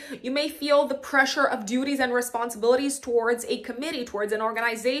activities. You may feel the pressure of duties and responsibilities towards a committee, towards an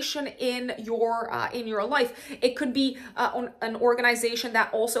organization in your life. It could be an organization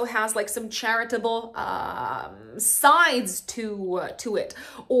that also has like some charitable sides to it,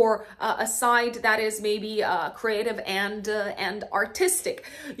 or a side that is maybe creative and artistic.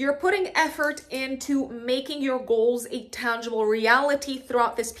 You're putting effort into making your goals a tangible reality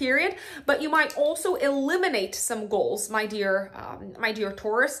throughout this period, but you might also eliminate some goals, my dear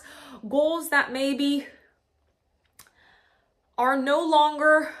Taurus, goals that maybe are no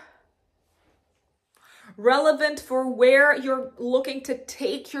longer relevant for where you're looking to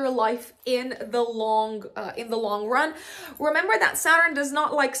take your life in the long run. Remember that Saturn does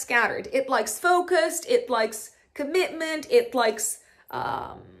not like scattered. It likes focused. It likes commitment. It likes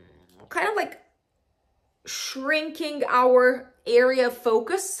kind of like shrinking our area of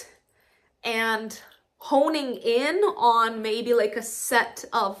focus and honing in on maybe like a set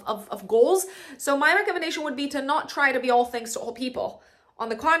of goals. So my recommendation would be to not try to be all things to all people. On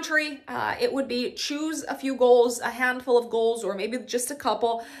the contrary, it would be choose a few goals, a handful of goals, or maybe just a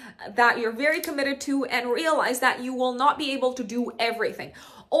couple that you're very committed to, and realize that you will not be able to do everything.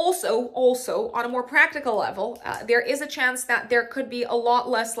 Also, on a more practical level, there is a chance that there could be a lot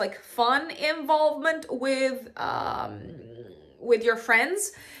less like fun involvement with your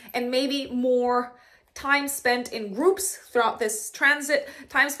friends, and maybe more time spent in groups throughout this transit,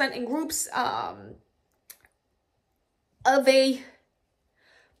 time spent in groups of a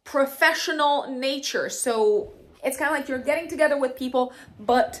professional nature. So it's kind of like you're getting together with people,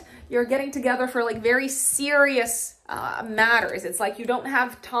 but you're getting together for like very serious matters. It's like you don't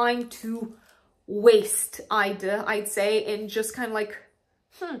have time to waste, I'd say, in just kind of like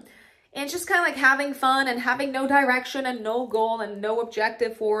and just kind of like having fun and having no direction and no goal and no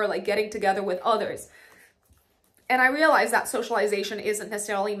objective for like getting together with others. And I realize that socialization isn't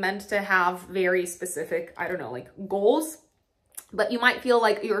necessarily meant to have very specific, I don't know, like goals, but you might feel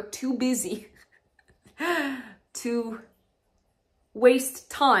like you're too busy to waste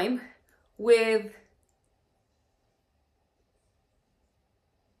time with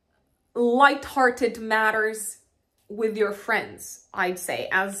lighthearted matters with your friends, I'd say,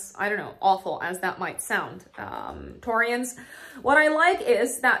 as, I don't know, awful as that might sound. Taurians, what I like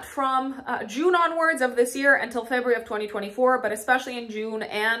is that from June onwards of this year until February of 2024, but especially in June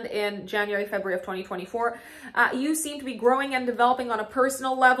and in January, February of 2024, you seem to be growing and developing on a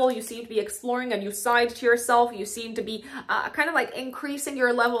personal level. You seem to be exploring a new side to yourself. You seem to be kind of like increasing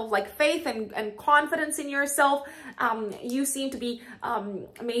your level of like faith and confidence in yourself. You seem to be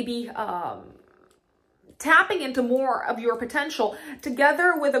maybe tapping into more of your potential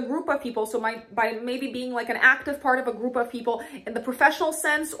together with a group of people. So by maybe being like an active part of a group of people in the professional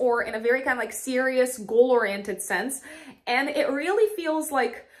sense, or in a very kind of like serious goal-oriented sense. And it really feels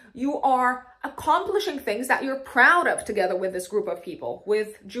like You are accomplishing things that you're proud of together with this group of people,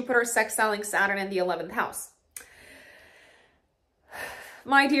 with Jupiter sextiling Saturn in the 11th house.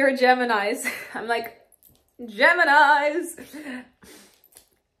 My dear Geminis, I'm like, Geminis!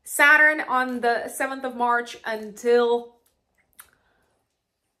 Saturn on the 7th of March until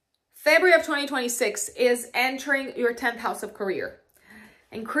February of 2026 is entering your 10th house of career.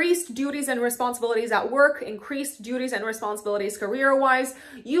 Increased duties and responsibilities at work, increased duties and responsibilities career-wise.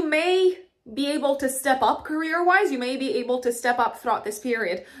 You may be able to step up career-wise. You may be able to step up throughout this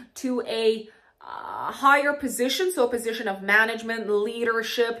period to a higher position, so a position of management,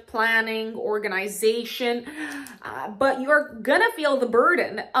 leadership, planning, organization, but you're gonna feel the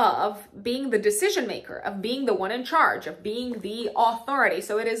burden of being the decision maker, of being the one in charge, of being the authority.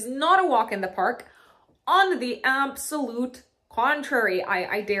 So it is not a walk in the park. On the absolute contrary,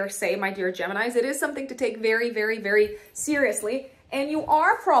 I dare say, my dear Geminis, it is something to take very, very, very seriously, and you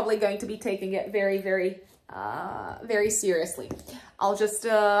are probably going to be taking it very, very, very seriously. I'll just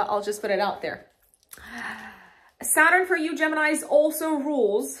put it out there. Saturn for you, Geminis, also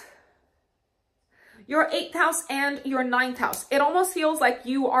rules your 8th house and your 9th house. It almost feels like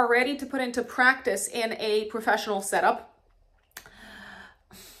you are ready to put into practice in a professional setup.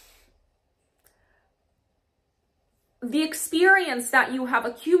 The experience that you have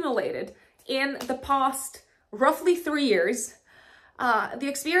accumulated in the past roughly 3 years, the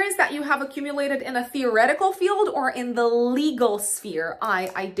experience that you have accumulated in a theoretical field or in the legal sphere,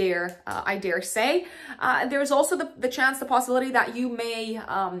 I dare say. There's also the chance, the possibility that you may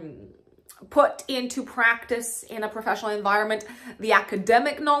put into practice in a professional environment the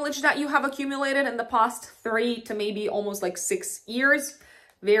academic knowledge that you have accumulated in the past 3 to maybe almost like 6 years.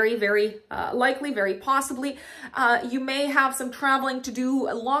 Very, very likely, very possibly. You may have some traveling to do,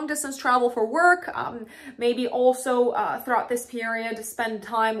 long distance travel for work. Maybe also throughout this period, spend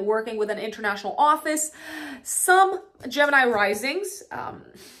time working with an international office. Some Gemini risings,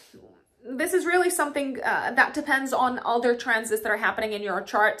 this is really something that depends on other transits that are happening in your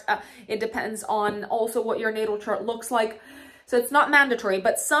chart. It depends on also what your natal chart looks like. So it's not mandatory,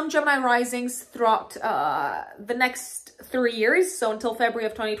 but some Gemini risings throughout the next 3 years, so until February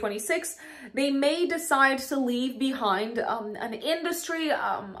of 2026, they may decide to leave behind an industry,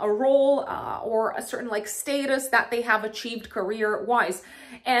 a role, or a certain like status that they have achieved career-wise.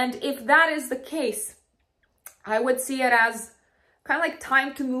 And if that is the case, I would see it as kind of like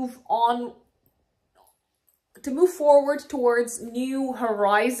time to move on, to move forward towards new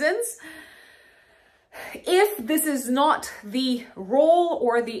horizons. If this is not the role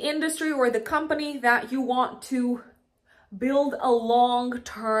or the industry or the company that you want to build a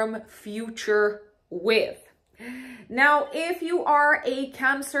long-term future with. Now, if you are a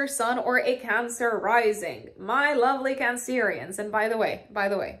Cancer sun or a Cancer rising, my lovely Cancerians, and by the way,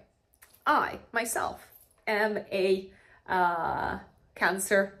 I myself am a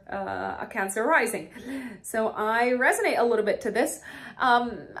Cancer rising. So I resonate a little bit to this.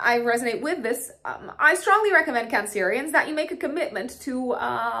 I resonate with this. I strongly recommend Cancerians that you make a commitment to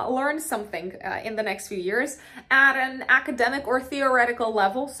learn something in the next few years at an academic or theoretical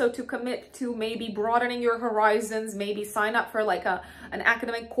level. So to commit to maybe broadening your horizons, maybe sign up for like an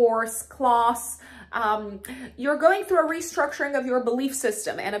academic course, class. You're going through a restructuring of your belief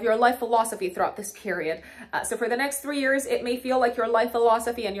system and of your life philosophy throughout this period. So for the next 3 years, it may feel like your life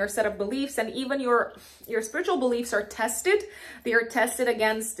philosophy and your set of beliefs and even your spiritual beliefs are tested. They are tested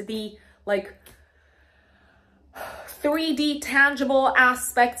against the like 3D tangible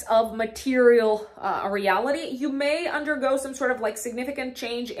aspects of material reality. You may undergo some sort of like significant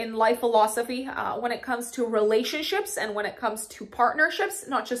change in life philosophy when it comes to relationships and when it comes to partnerships,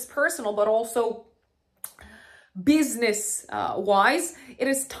 not just personal, but also business wise. It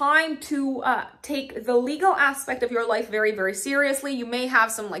is time to take the legal aspect of your life very, very seriously. You may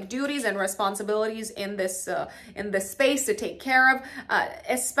have some like duties and responsibilities in this space to take care of,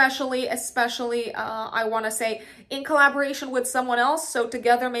 especially I want to say in collaboration with someone else, so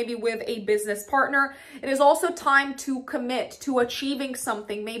together maybe with a business partner. It is also time to commit to achieving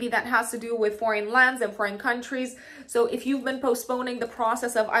something maybe that has to do with foreign lands and foreign countries. So if you've been postponing the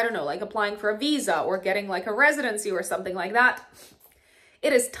process of, I don't know, like applying for a visa or getting like a residency or something like that,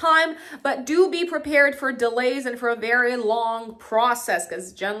 it is time, but do be prepared for delays and for a very long process,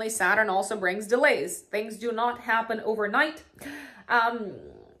 because generally Saturn also brings delays. Things do not happen overnight.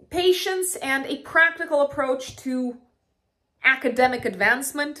 Patience and a practical approach to academic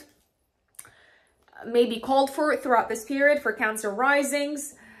advancement may be called for throughout this period for Cancer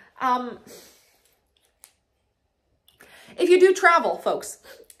risings. If you do travel, folks,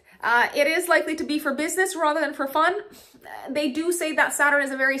 It is likely to be for business rather than for fun. They do say that Saturn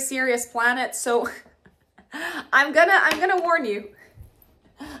is a very serious planet, so I'm gonna warn you.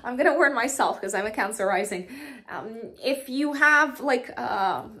 I'm gonna warn myself because I'm a Cancer rising. If you have like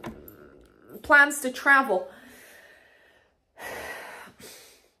plans to travel,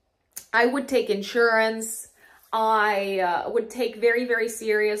 I would take insurance. I would take very, very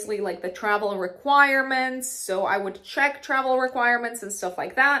seriously like the travel requirements. So I would check travel requirements and stuff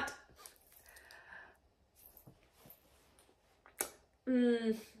like that.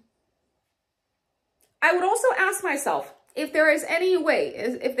 I would also ask myself if there is any way,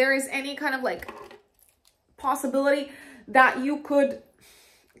 if there is any kind of like possibility that you could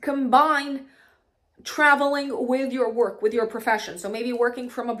combine traveling with your work, with your profession. So maybe working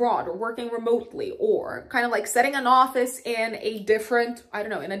from abroad or working remotely, or kind of like setting an office in a different, I don't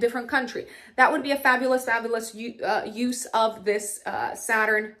know, in a different country. That would be a fabulous, fabulous use of this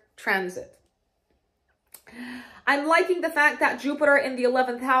Saturn transit. I'm liking the fact that Jupiter in the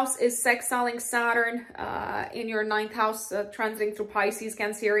 11th house is sextiling Saturn in your 9th house, transiting through Pisces,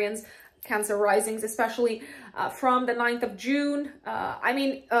 Cancerians, Cancer risings, especially from the 9th of June.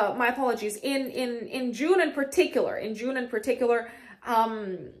 My apologies, in June in particular, in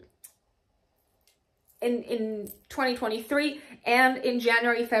 2023, and in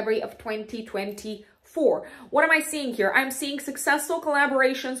January, February of 2024. What am I seeing here? I'm seeing successful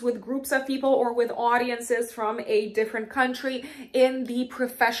collaborations with groups of people or with audiences from a different country in the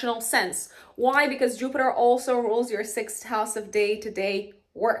professional sense. Why? Because Jupiter also rules your 6th house of day-to-day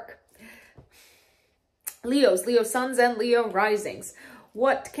work. Leos, Leo suns and Leo risings.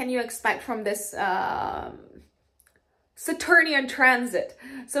 What can you expect from this Saturnian transit?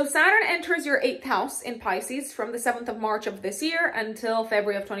 So Saturn enters your 8th house in Pisces from the 7th of March of this year until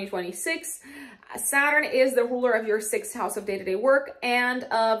February of 2026. Saturn is the ruler of your 6th house of day-to-day work and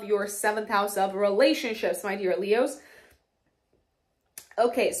of your 7th house of relationships, my dear Leos.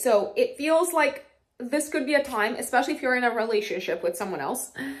 Okay, so it feels like this could be a time, especially if you're in a relationship with someone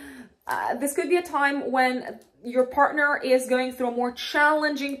else, this could be a time when your partner is going through a more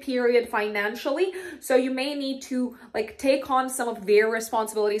challenging period financially. So you may need to like take on some of their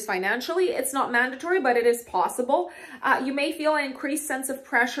responsibilities financially. It's not mandatory, but it is possible. You may feel an increased sense of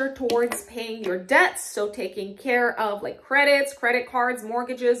pressure towards paying your debts. So taking care of like credits, credit cards,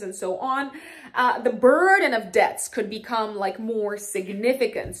 mortgages, and so on. The burden of debts could become like more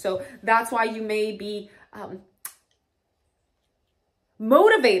significant. So that's why you may be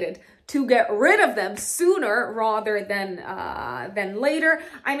motivated to get rid of them sooner rather than later.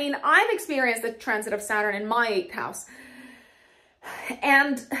 I mean, I've experienced the transit of Saturn in my 8th house.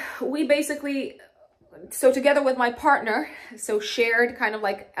 And we basically, so together with my partner, so shared kind of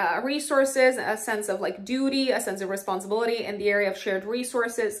like resources, a sense of like duty, a sense of responsibility in the area of shared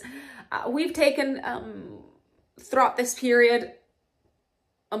resources. We've taken, throughout this period,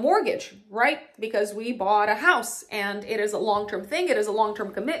 a mortgage, right? Because we bought a house and it is a long-term thing. It is a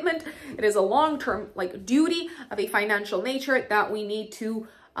long-term commitment. It is a long-term like duty of a financial nature that we need to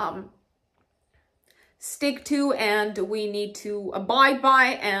stick to, and we need to abide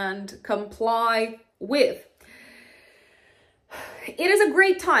by and comply with. It is a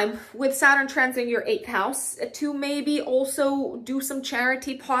great time with Saturn transiting your 8th house to maybe also do some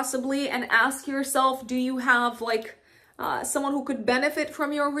charity possibly, and ask yourself, do you have like someone who could benefit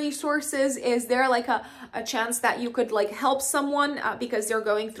from your resources? Is there like a chance that you could like help someone because they're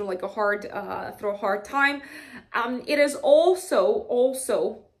going through like a hard time? It is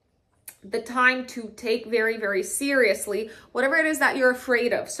also the time to take very, very seriously whatever it is that you're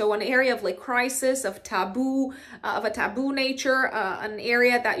afraid of. So an area of like crisis, of taboo, of a taboo nature, an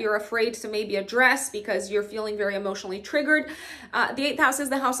area that you're afraid to maybe address because you're feeling very emotionally triggered. The 8th house is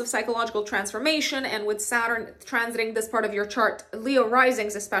the house of psychological transformation, and with Saturn transiting this part of your chart, Leo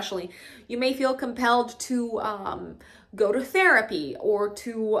risings especially, you may feel compelled to go to therapy, or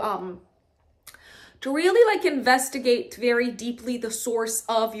to really like investigate very deeply the source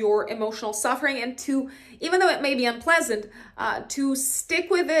of your emotional suffering, and to, even though it may be unpleasant, to stick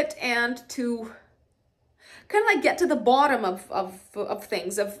with it and to kind of like get to the bottom of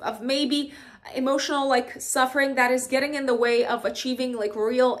things, of maybe emotional like suffering that is getting in the way of achieving like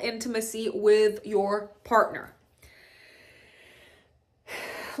real intimacy with your partner.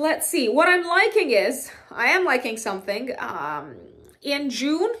 Let's see, what I'm liking is, I am liking something. In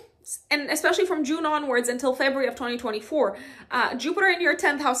June, and especially from June onwards until February of 2024, Jupiter in your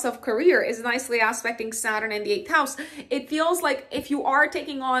 10th house of career is nicely aspecting Saturn in the 8th house. It feels like if you are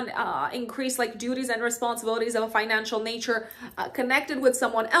taking on increased like duties and responsibilities of a financial nature connected with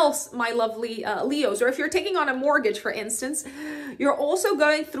someone else, my lovely Leos, or if you're taking on a mortgage, for instance, you're also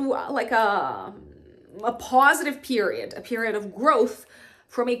going through like a positive period, a period of growth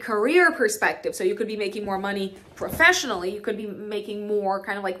from a career perspective. So you could be making more money professionally, you could be making more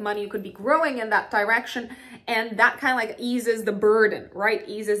kind of like money, you could be growing in that direction, and that kind of like eases the burden, right?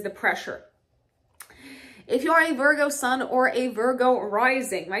 Eases the pressure. If you are a Virgo sun or a Virgo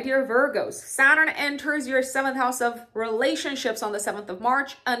rising, my dear Virgos, Saturn enters your 7th house of relationships on the 7th of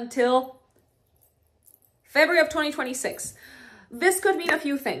March until February of 2026. This could mean a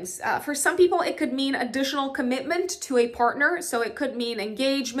few things. For some people, it could mean additional commitment to a partner. So it could mean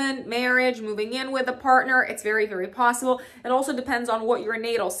engagement, marriage, moving in with a partner. It's very, very possible. It also depends on what your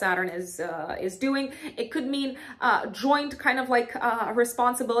natal Saturn is doing. It could mean joint kind of like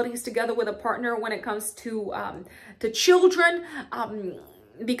responsibilities together with a partner when it comes to children.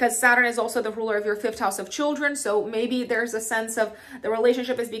 Because Saturn is also the ruler of your 5th house of children. So maybe there's a sense of the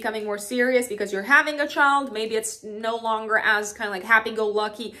relationship is becoming more serious because you're having a child. Maybe it's no longer as kind of like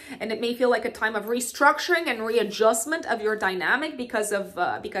happy-go-lucky, and it may feel like a time of restructuring and readjustment of your dynamic because of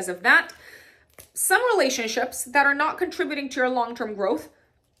that. Some relationships that are not contributing to your long-term growth,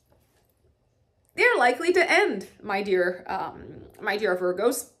 they're likely to end, my dear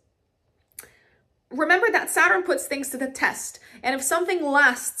Virgos. Remember that Saturn puts things to the test. And if something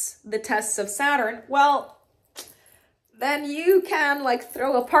lasts the tests of Saturn, well, then you can like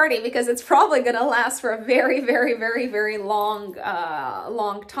throw a party because it's probably going to last for a very, very, very, very long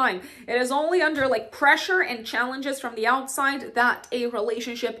time. It is only under like pressure and challenges from the outside that a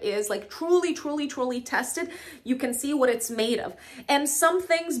relationship is like truly, truly, truly tested. You can see what it's made of. And some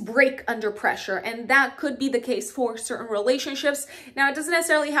things break under pressure, and that could be the case for certain relationships. Now, it doesn't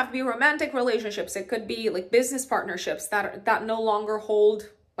necessarily have to be romantic relationships. It could be like business partnerships that no longer hold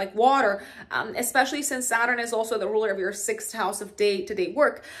like water, especially since Saturn is also the ruler of your 6th house of day-to-day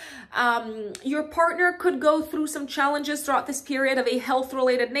work. Your partner could go through some challenges throughout this period of a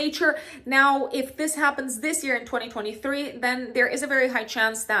health-related nature. Now, if this happens this year in 2023, then there is a very high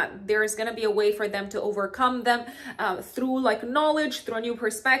chance that there is going to be a way for them to overcome them through like knowledge, through a new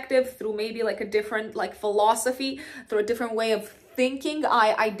perspective, through maybe like a different like philosophy, through a different way of thinking,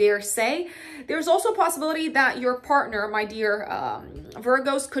 I dare say. There's also a possibility that your partner, my dear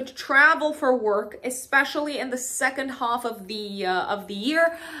Virgos, could travel for work, especially in the second half of the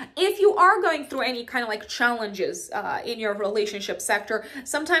year. If you are going through any kind of like challenges in your relationship sector,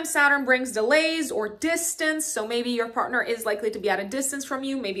 sometimes Saturn brings delays or distance. So maybe your partner is likely to be at a distance from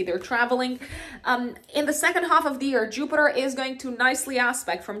you. Maybe they're traveling. In the second half of the year, Jupiter is going to nicely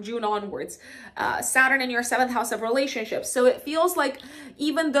aspect from June onwards Saturn in your 7th house of relationships. So it feels like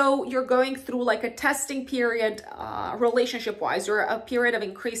even though you're going through like a testing period relationship-wise, or a period of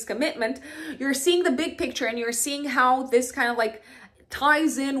increased commitment, you're seeing the big picture and you're seeing how this kind of like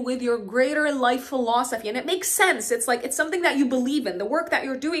ties in with your greater life philosophy. And it makes sense. It's like, it's something that you believe in. The work that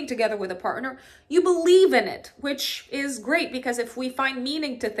you're doing together with a partner, you believe in it, which is great, because if we find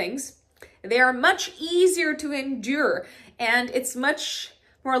meaning to things, they are much easier to endure. And it's much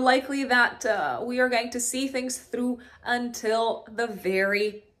more likely that we are going to see things through until the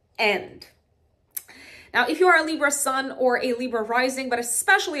very end. Now, if you are a Libra sun or a Libra rising, but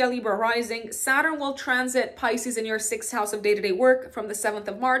especially a Libra rising, Saturn will transit Pisces in your 6th house of day-to-day work from the 7th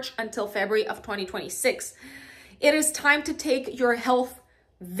of March until February of 2026. It is time to take your health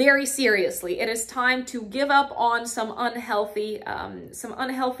very seriously. It is time to give up on some unhealthy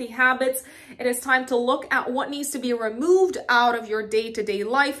habits. It is time to look at what needs to be removed out of your day-to-day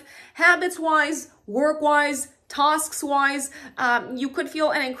life, habits-wise, work-wise, tasks-wise. You could feel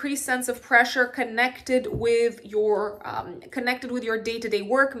an increased sense of pressure connected with your day-to-day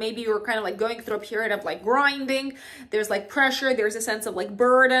work. Maybe you're kind of like going through a period of like grinding. There's like pressure. There's a sense of like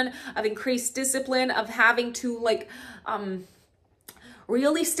burden, of increased discipline, of having to like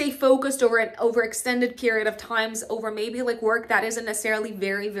really stay focused over an extended period of times over maybe like work that isn't necessarily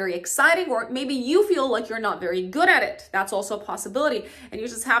very, very exciting, or maybe you feel like you're not very good at it. That's also a possibility. And you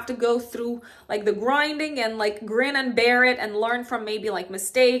just have to go through like the grinding and like grin and bear it and learn from maybe like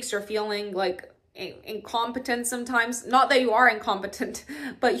mistakes, or feeling like incompetent sometimes. Not that you are incompetent,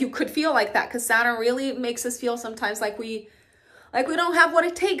 but you could feel like that, because Saturn really makes us feel sometimes like we don't have what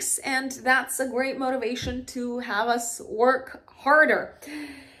it takes, and that's a great motivation to have us work harder.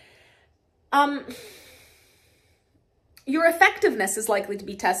 Your effectiveness is likely to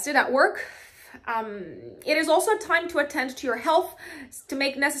be tested at work. It is also time to attend to your health, to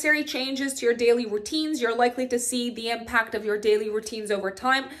make necessary changes to your daily routines. You're likely to see the impact of your daily routines over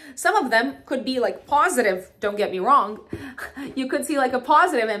time. Some of them could be like positive, don't get me wrong. You could see like a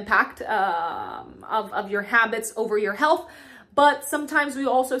positive impact of your habits over your health. But sometimes we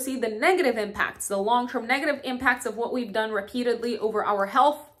also see the negative impacts, the long-term negative impacts of what we've done repeatedly over our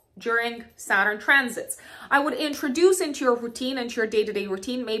health during Saturn transits. I would introduce into your routine, into your day-to-day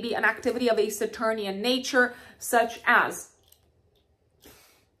routine, maybe an activity of a Saturnian nature, such as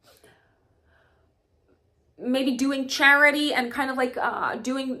maybe doing charity and kind of like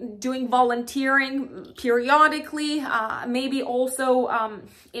doing volunteering periodically. Maybe also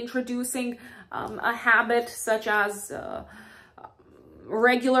introducing a habit such as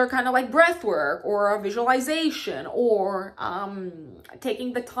regular kind of like breath work or a visualization, or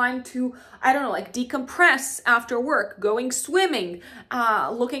taking the time to, I don't know, like decompress after work, going swimming,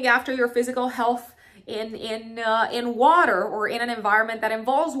 looking after your physical health in water or in an environment that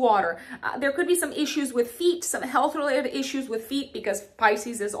involves water. There could be some issues with feet, some health related issues with feet, because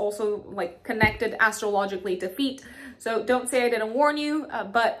Pisces is also like connected astrologically to feet. So don't say I didn't warn you,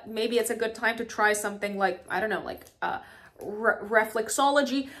 but maybe it's a good time to try something like, I don't know, like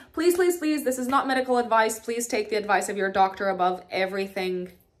reflexology. Please, please, please, this is not medical advice. Please take the advice of your doctor above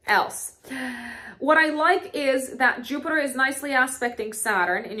everything else. What I like is that Jupiter is nicely aspecting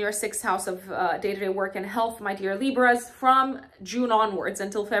Saturn in your 6th house of day-to-day work and health, my dear Libras, from June onwards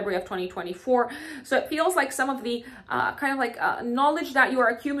until February of 2024. So it feels like some of the kind of like knowledge that you are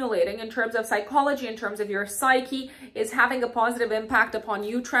accumulating in terms of psychology, in terms of your psyche, is having a positive impact upon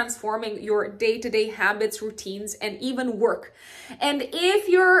you, transforming your day-to-day habits, routines, and even work. And if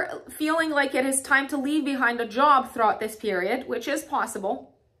you're feeling like it is time to leave behind a job throughout this period, which is possible,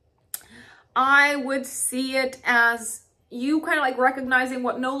 I would see it as you kind of like recognizing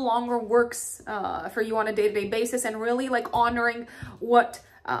what no longer works for you on a day-to-day basis, and really like honoring what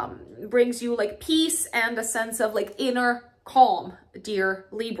brings you like peace and a sense of like inner calm, dear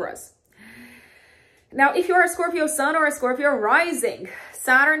Libras. Now, if you're a Scorpio sun or a Scorpio rising,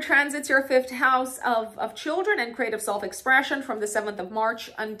 Saturn transits your 5th house of children and creative self-expression from the 7th of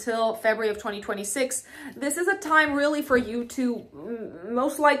March until February of 2026. This is a time really for you to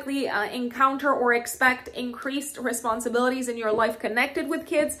most likely encounter or expect increased responsibilities in your life connected with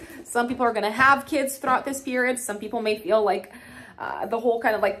kids. Some people are going to have kids throughout this period. Some people may feel like the whole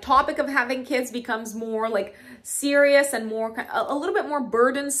kind of like topic of having kids becomes more like serious and more a little bit more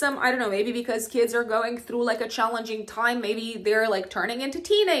burdensome. I don't know, maybe because kids are going through like a challenging time. Maybe they're like turning into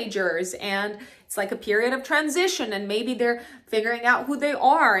teenagers and it's like a period of transition, and maybe they're figuring out who they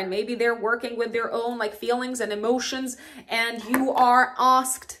are, and maybe they're working with their own like feelings and emotions, and you are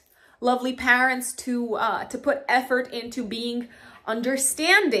asked, lovely parents, to put effort into being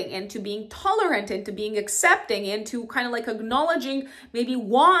understanding, into being tolerant, into being accepting, into kind of like acknowledging maybe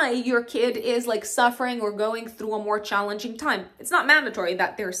why your kid is like suffering or going through a more challenging time. It's not mandatory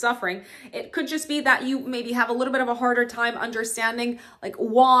that they're suffering. It could just be that you maybe have a little bit of a harder time understanding like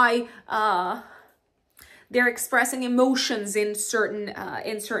why they're expressing emotions in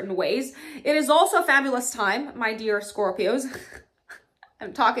certain ways. It is also a fabulous time, my dear Scorpios.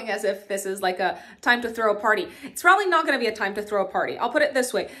 I'm talking as if this is like a time to throw a party. It's probably not going to be a time to throw a party. I'll put it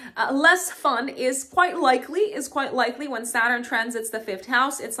this way. Less fun is quite likely when Saturn transits the 5th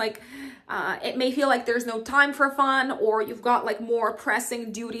house. It's like, it may feel like there's no time for fun, or you've got like more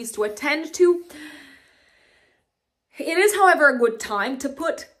pressing duties to attend to. It is, however, a good time to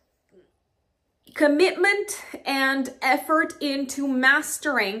put commitment and effort into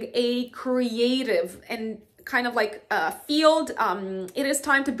mastering a creative and kind of like a field. It is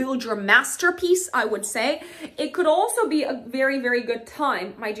time to build your masterpiece, I would say. It could also be a very, very good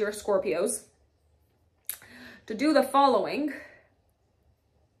time, my dear Scorpios, to do the following.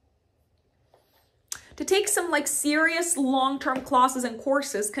 To take some like serious long-term classes and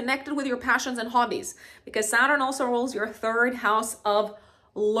courses connected with your passions and hobbies, because Saturn also rules your 3rd house of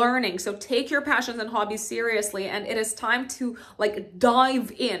learning. So take your passions and hobbies seriously, and it is time to like dive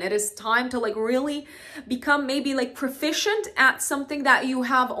in. It is time to like really become maybe like proficient at something that you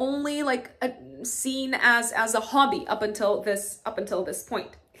have only like seen as a hobby up until this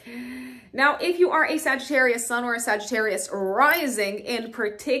point. Now, if you are a Sagittarius sun or a Sagittarius rising in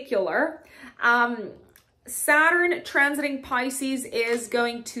particular, Saturn transiting Pisces is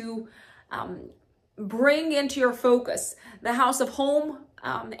going to bring into your focus the house of home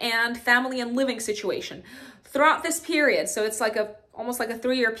and family and living situation throughout this period. So it's like a almost like a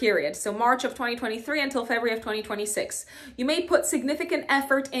 3-year period. So March of 2023 until February of 2026. You may put significant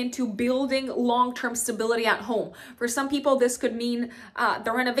effort into building long-term stability at home. For some people, this could mean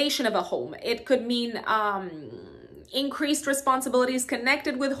the renovation of a home. It could mean increased responsibilities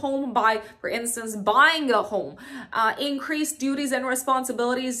connected with home by, for instance, buying a home, increased duties and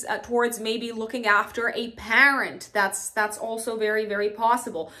responsibilities towards maybe looking after a parent. That's also very, very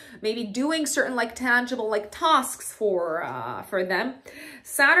possible. Maybe doing certain like tangible like tasks for them.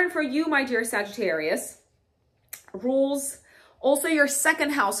 Saturn for you, my dear Sagittarius, rules also your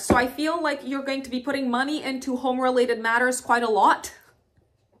second house. So I feel like you're going to be putting money into home related matters quite a lot.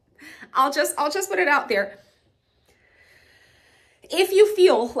 I'll just put it out there. If you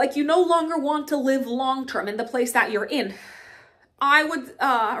feel like you no longer want to live long-term in the place that you're in, I would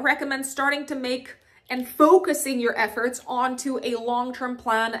recommend starting to make and focusing your efforts onto a long-term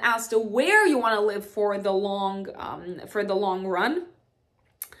plan as to where you want to live for the long run.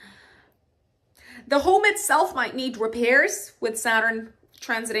 The home itself might need repairs with Saturn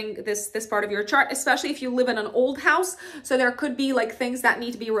transiting this part of your chart, especially if you live in an old house. So there could be like things that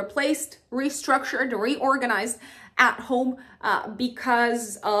need to be replaced, restructured, reorganized at home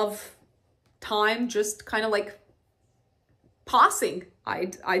because of time just kind of like passing,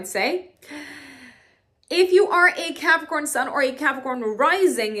 I'd say. If you are a Capricorn sun or a Capricorn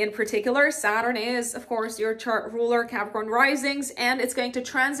rising in particular, Saturn is, of course, your chart ruler, Capricorn risings, and it's going to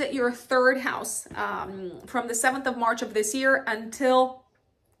transit your third house from the 7th of March of this year until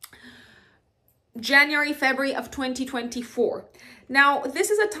January, February of 2024. Now, this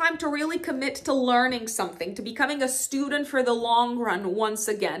is a time to really commit to learning something, to becoming a student for the long run once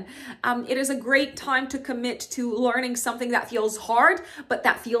again. It is a great time to commit to learning something that feels hard, but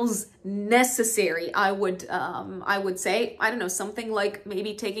that feels necessary, I would say. I don't know, something like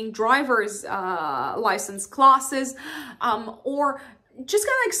maybe taking driver's license classes, or just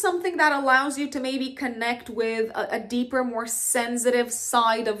kind of like something that allows you to maybe connect with a deeper, more sensitive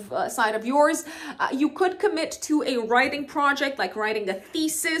side of yours. You could commit to a writing project, like writing a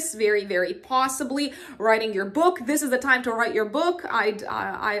thesis, very, very possibly writing your book. This is the time to write your book.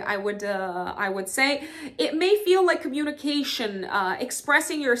 I would say it may feel like communication,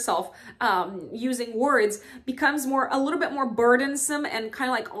 expressing yourself using words becomes a little bit more burdensome and kind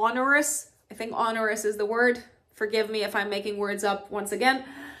of like onerous. I think onerous is the word. Forgive me if I'm making words up once again.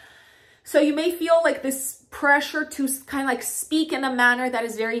 So you may feel like this pressure to kind of like speak in a manner that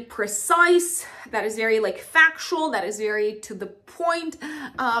is very precise, that is very like factual, that is very to the point.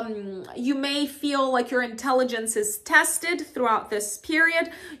 You may feel like your intelligence is tested throughout this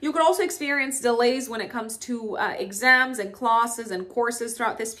period. You could also experience delays when it comes to exams and classes and courses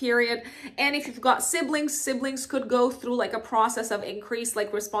throughout this period. And if you've got siblings could go through like a process of increased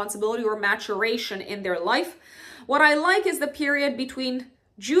like responsibility or maturation in their life. What I like is the period between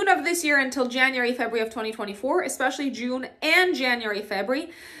June of this year until January, February of 2024, especially June and January,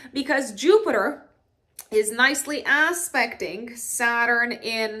 February, because Jupiter is nicely aspecting Saturn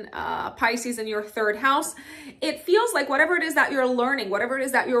in Pisces in your third house. It feels like whatever it is that you're learning, whatever it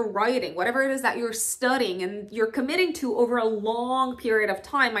is that you're writing, whatever it is that you're studying and you're committing to over a long period of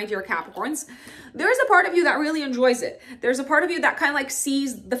time, my dear Capricorns, there's a part of you that really enjoys it. There's a part of you that kind of like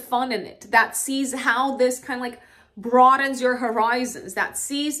sees the fun in it, that sees how this kind of like broadens your horizons, that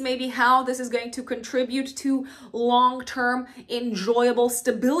sees maybe how this is going to contribute to long-term enjoyable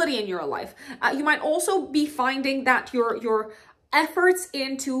stability in your life. You might also be finding that your efforts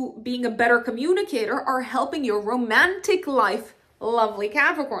into being a better communicator are helping your romantic life, lovely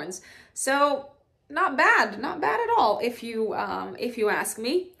Capricorns. So not bad at all if you ask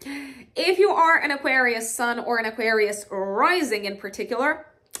me. If you are an Aquarius sun or an Aquarius rising in particular,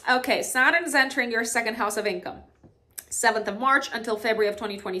 okay, Saturn is entering your second house of income. 7th of March until February of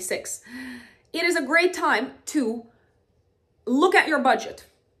 2026. It is a great time to look at your budget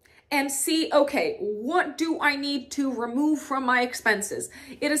and see, okay, what do I need to remove from my expenses?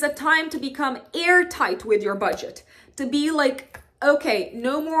 It is a time to become airtight with your budget, to be like, okay,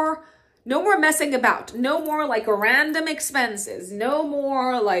 no more messing about, no more like random expenses, no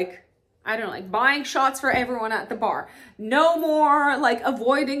more like, I don't know, like buying shots for everyone at the bar. No more like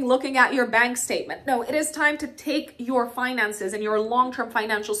avoiding looking at your bank statement. No, it is time to take your finances and your long-term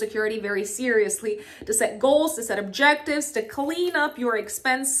financial security very seriously, to set goals, to set objectives, to clean up your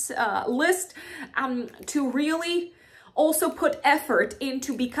expense list, to really also put effort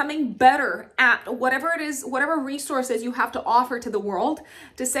into becoming better at whatever it is, whatever resources you have to offer to the world,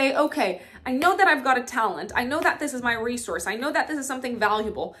 to say, okay, I know that I've got a talent. I know that this is my resource. I know that this is something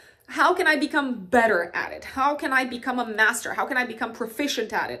valuable. How can I become better at it? How can I become a master? How can I become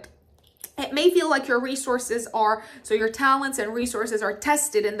proficient at it? It may feel like your resources are, so your talents and resources are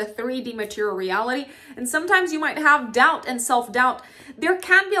tested in the 3D material reality. And sometimes you might have doubt and self-doubt. There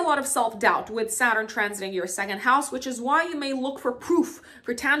can be a lot of self-doubt with Saturn transiting your second house, which is why you may look for proof,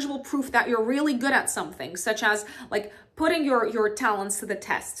 for tangible proof that you're really good at something, such as like putting your talents to the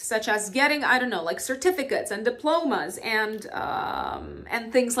test, such as getting, I don't know, like certificates and diplomas and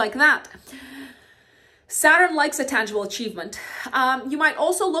things like that. Saturn likes a tangible achievement. You might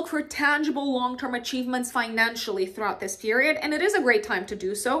also look for tangible long-term achievements financially throughout this period, and it is a great time to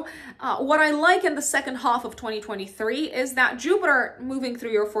do so. What I like in the second half of 2023 is that Jupiter moving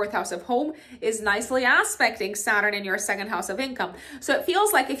through your 4th house of home is nicely aspecting Saturn in your 2nd house of income. So it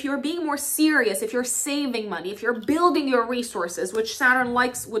feels like if you're being more serious, if you're saving money, if you're building your resources, which Saturn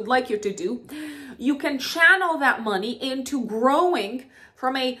would like you to do, you can channel that money into growing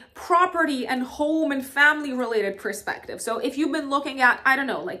from a property and home and family related perspective. So if you've been looking at, I don't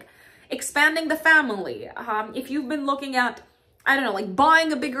know, like expanding the family, if you've been looking at, I don't know, like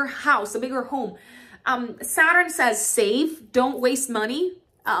buying a bigger house, a bigger home, Saturn says save, don't waste money.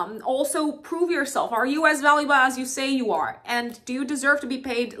 Also prove yourself. Are you as valuable as you say you are? And do you deserve to be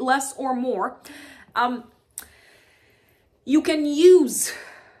paid less or more? You can use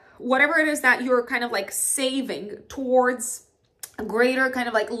whatever it is that you're kind of like saving towards a greater kind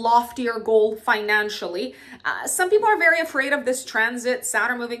of like loftier goal financially. Some people are very afraid of this transit,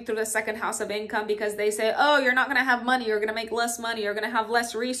 Saturn moving through the 2nd house of income, because they say, oh, you're not going to have money, you're going to make less money, you're going to have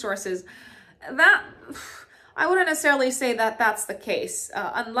less resources. That, I wouldn't necessarily say that that's the case,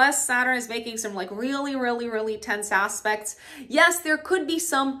 unless Saturn is making some like really tense aspects. Yes, there could be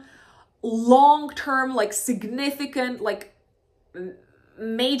some long-term, like significant, like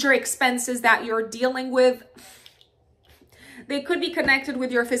major expenses that you're dealing with. They could be connected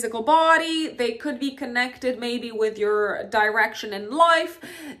with your physical body. They could be connected maybe with your direction in life.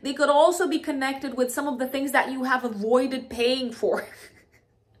 They could also be connected with some of the things that you have avoided paying for.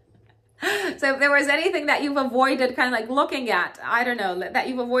 So if there was anything that you've avoided kind of like looking at, I don't know, that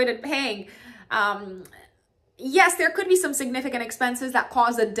you've avoided paying, yes, there could be some significant expenses that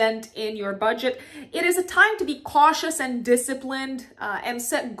cause a dent in your budget. It is a time to be cautious and disciplined and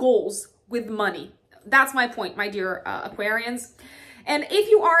set goals with money. That's my point, my dear Aquarians. And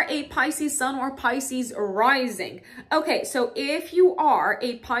if you are a Pisces sun or Pisces rising, okay, so if you are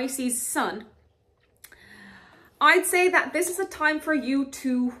a Pisces sun, I'd say that this is a time for you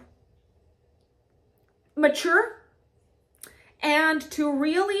to mature and to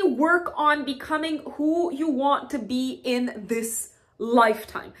really work on becoming who you want to be in this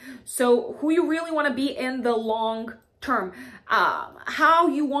lifetime. So who you really want to be in the long term, how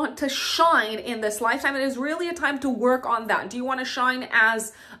you want to shine in this lifetime. It is really a time to work on that. Do you want to shine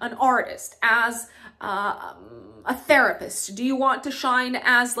as an artist, as a therapist? Do you want to shine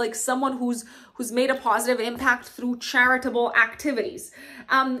as like someone who's made a positive impact through charitable activities?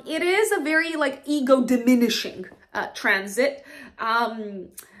 It is a very like ego diminishing transit.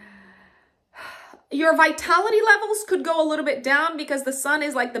 Your vitality levels could go a little bit down because the sun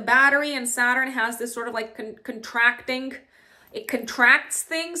is like the battery and Saturn has this sort of like contracting. It contracts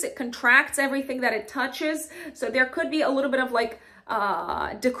things. It contracts everything that it touches. So there could be a little bit of like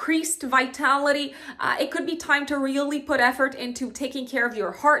decreased vitality. It could be time to really put effort into taking care of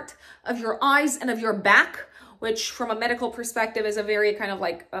your heart, of your eyes, and of your back, which from a medical perspective is a very kind of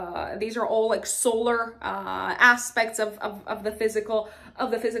like, these are all like solar aspects of the physical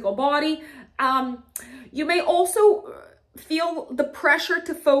body. You may also feel the pressure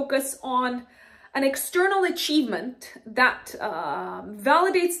to focus on an external achievement that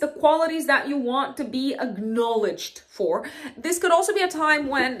validates the qualities that you want to be acknowledged for. This could also be a time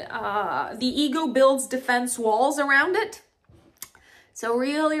when the ego builds defense walls around it. So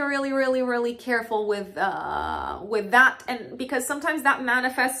really careful with that, and because sometimes that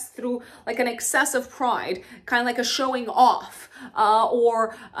manifests through like an excessive pride, kind of like a showing off,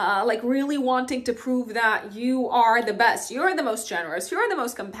 or like really wanting to prove that you are the best, you're the most generous, you're the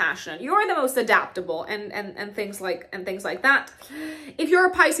most compassionate, you're the most adaptable, and things like that. If you're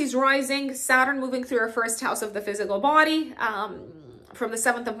a Pisces rising, Saturn moving through your 1st house of the physical body, from the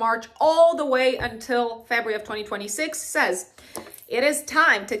 7th of March all the way until February of 2026 says, it is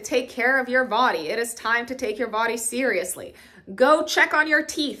time to take care of your body. It is time to take your body seriously. Go check on your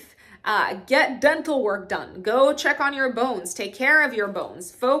teeth. Get dental work done. Go check on your bones. Take care of your bones.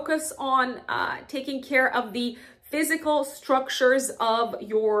 Focus on taking care of the physical structures of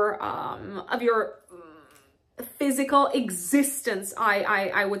your physical existence,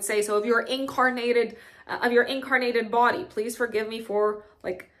 I would say. So of your incarnated body. Please forgive me for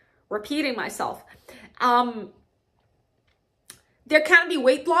like repeating myself. There can be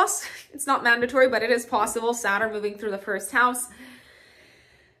weight loss. It's not mandatory, but it is possible. Saturn moving through the first house.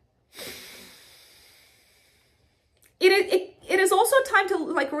 It is also time to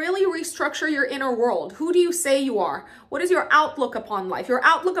like really restructure your inner world. Who do you say you are? What is your outlook upon life? Your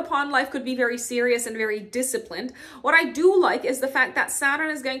outlook upon life could be very serious and very disciplined. What I do like is the fact that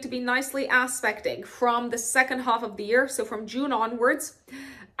Saturn is going to be nicely aspecting from the second half of the year. So from June onwards,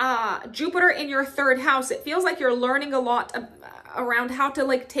 Jupiter in your third house. It feels like you're learning a lot around how to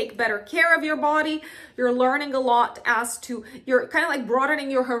like take better care of your body. You're learning a lot as to, you're kind of like broadening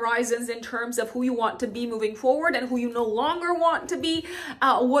your horizons in terms of who you want to be moving forward and who you no longer want to be,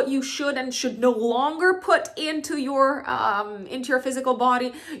 what you should and should no longer put into your physical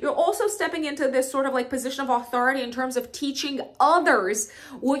body. You're also stepping into this sort of like position of authority in terms of teaching others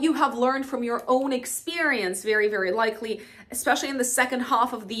what you have learned from your own experience, very, very likely, especially in the second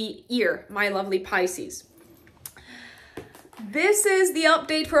half of the year, my lovely Pisces. This is the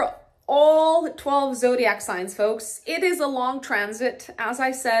update for all 12 zodiac signs, folks. It is a long transit, as I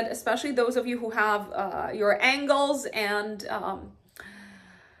said, especially those of you who have your angles and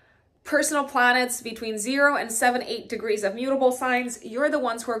personal planets between 0 and 7-8 degrees of mutable signs. You're the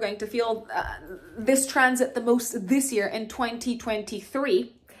ones who are going to feel this transit the most this year in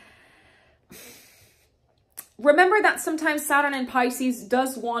 2023. Remember that sometimes Saturn in Pisces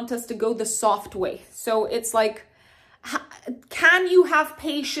does want us to go the soft way. So it's like, can you have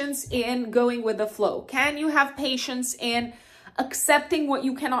patience in going with the flow? Can you have patience in accepting what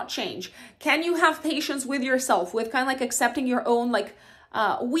you cannot change? Can you have patience with yourself, with kind of like accepting your own like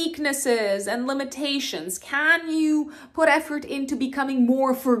weaknesses and limitations? Can you put effort into becoming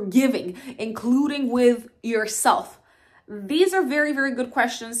more forgiving, including with yourself? These are very, very good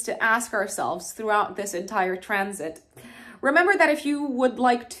questions to ask ourselves throughout this entire transit. Remember that if you would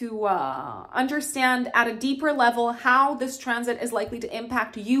like to understand at a deeper level how this transit is likely to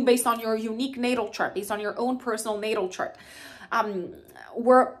impact you based on your unique natal chart, based on your own personal natal chart,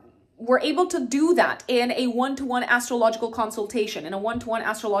 we're able to do that in a one-to-one astrological consultation, in a one-to-one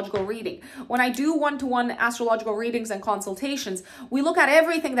astrological reading. When I do one-to-one astrological readings and consultations, we look at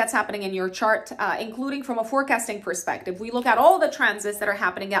everything that's happening in your chart, including from a forecasting perspective. We look at all the transits that are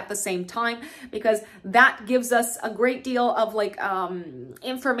happening at the same time, because that gives us a great deal of like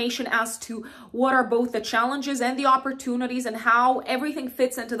information as to what are both the challenges and the opportunities and how everything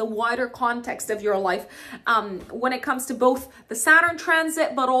fits into the wider context of your life when it comes to both the Saturn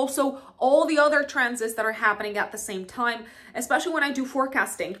transit, but also all the other transits that are happening at the same time. Especially when I do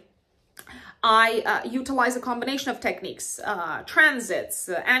forecasting, I utilize a combination of techniques, transits,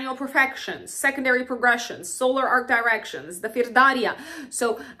 annual perfections, secondary progressions, solar arc directions, the Firdaria.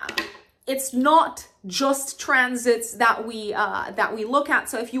 So it's not just transits that we look at.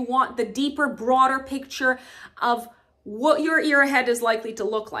 So if you want the deeper, broader picture of what your year ahead is likely to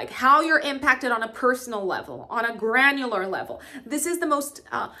look like, how you're impacted on a personal level, on a granular level, this is the most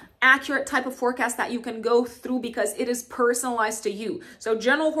accurate type of forecast that you can go through because it is personalized to you. So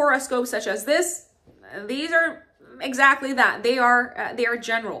general horoscopes such as this, these are exactly that. They are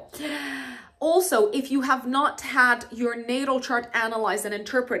general. Also, if you have not had your natal chart analyzed and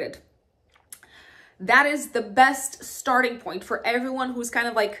interpreted, that is the best starting point for everyone who's kind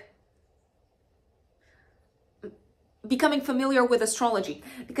of like becoming familiar with astrology,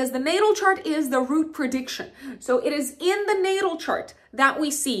 because the natal chart is the root prediction. So it is in the natal chart that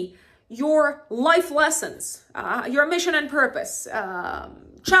we see your life lessons, your mission and purpose,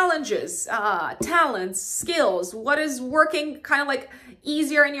 challenges, talents, skills, what is working kind of like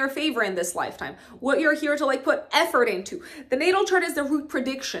easier in your favor in this lifetime, what you're here to like put effort into. The natal chart is the root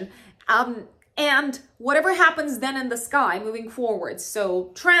prediction. And whatever happens then in the sky moving forward,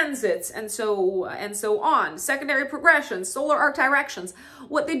 so transits and so on, secondary progressions, solar arc directions,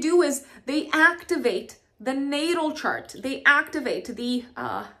 what they do is they activate the natal chart. They activate the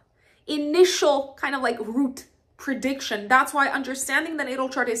initial kind of like root prediction. That's why understanding the natal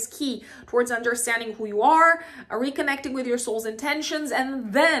chart is key towards understanding who you are, reconnecting with your soul's intentions,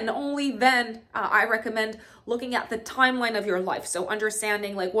 and then, only then, I recommend looking at the timeline of your life. So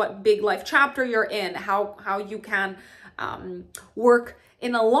understanding like what big life chapter you're in, how you can work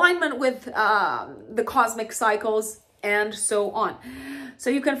in alignment with the cosmic cycles, and so on. So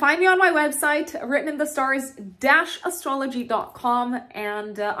you can find me on my website, written in the stars-astrology.com,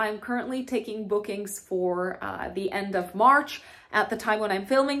 and I'm currently taking bookings for the end of March. At the time when I'm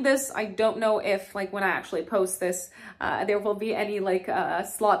filming this, I don't know if like when I actually post this, there will be any like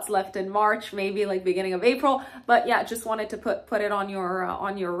slots left in March, maybe like beginning of April. But yeah, just wanted to put it on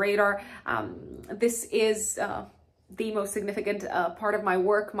your radar. This is the most significant part of my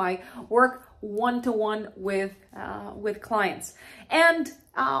work one-to-one with clients. And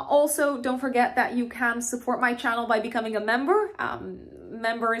also don't forget that you can support my channel by becoming a member.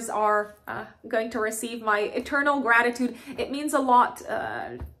 Members are going to receive my eternal gratitude. It means a lot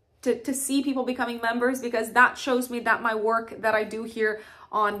to see people becoming members, because that shows me that my work that I do here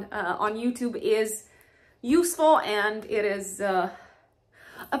on YouTube is useful and it is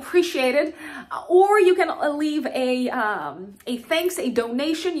appreciated. Or you can leave a thanks, a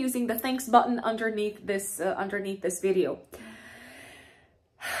donation using the thanks button underneath this video.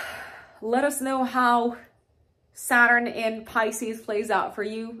 Let us know how Saturn in Pisces plays out for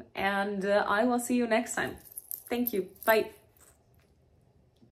you, and I will see you next time. Thank you. Bye.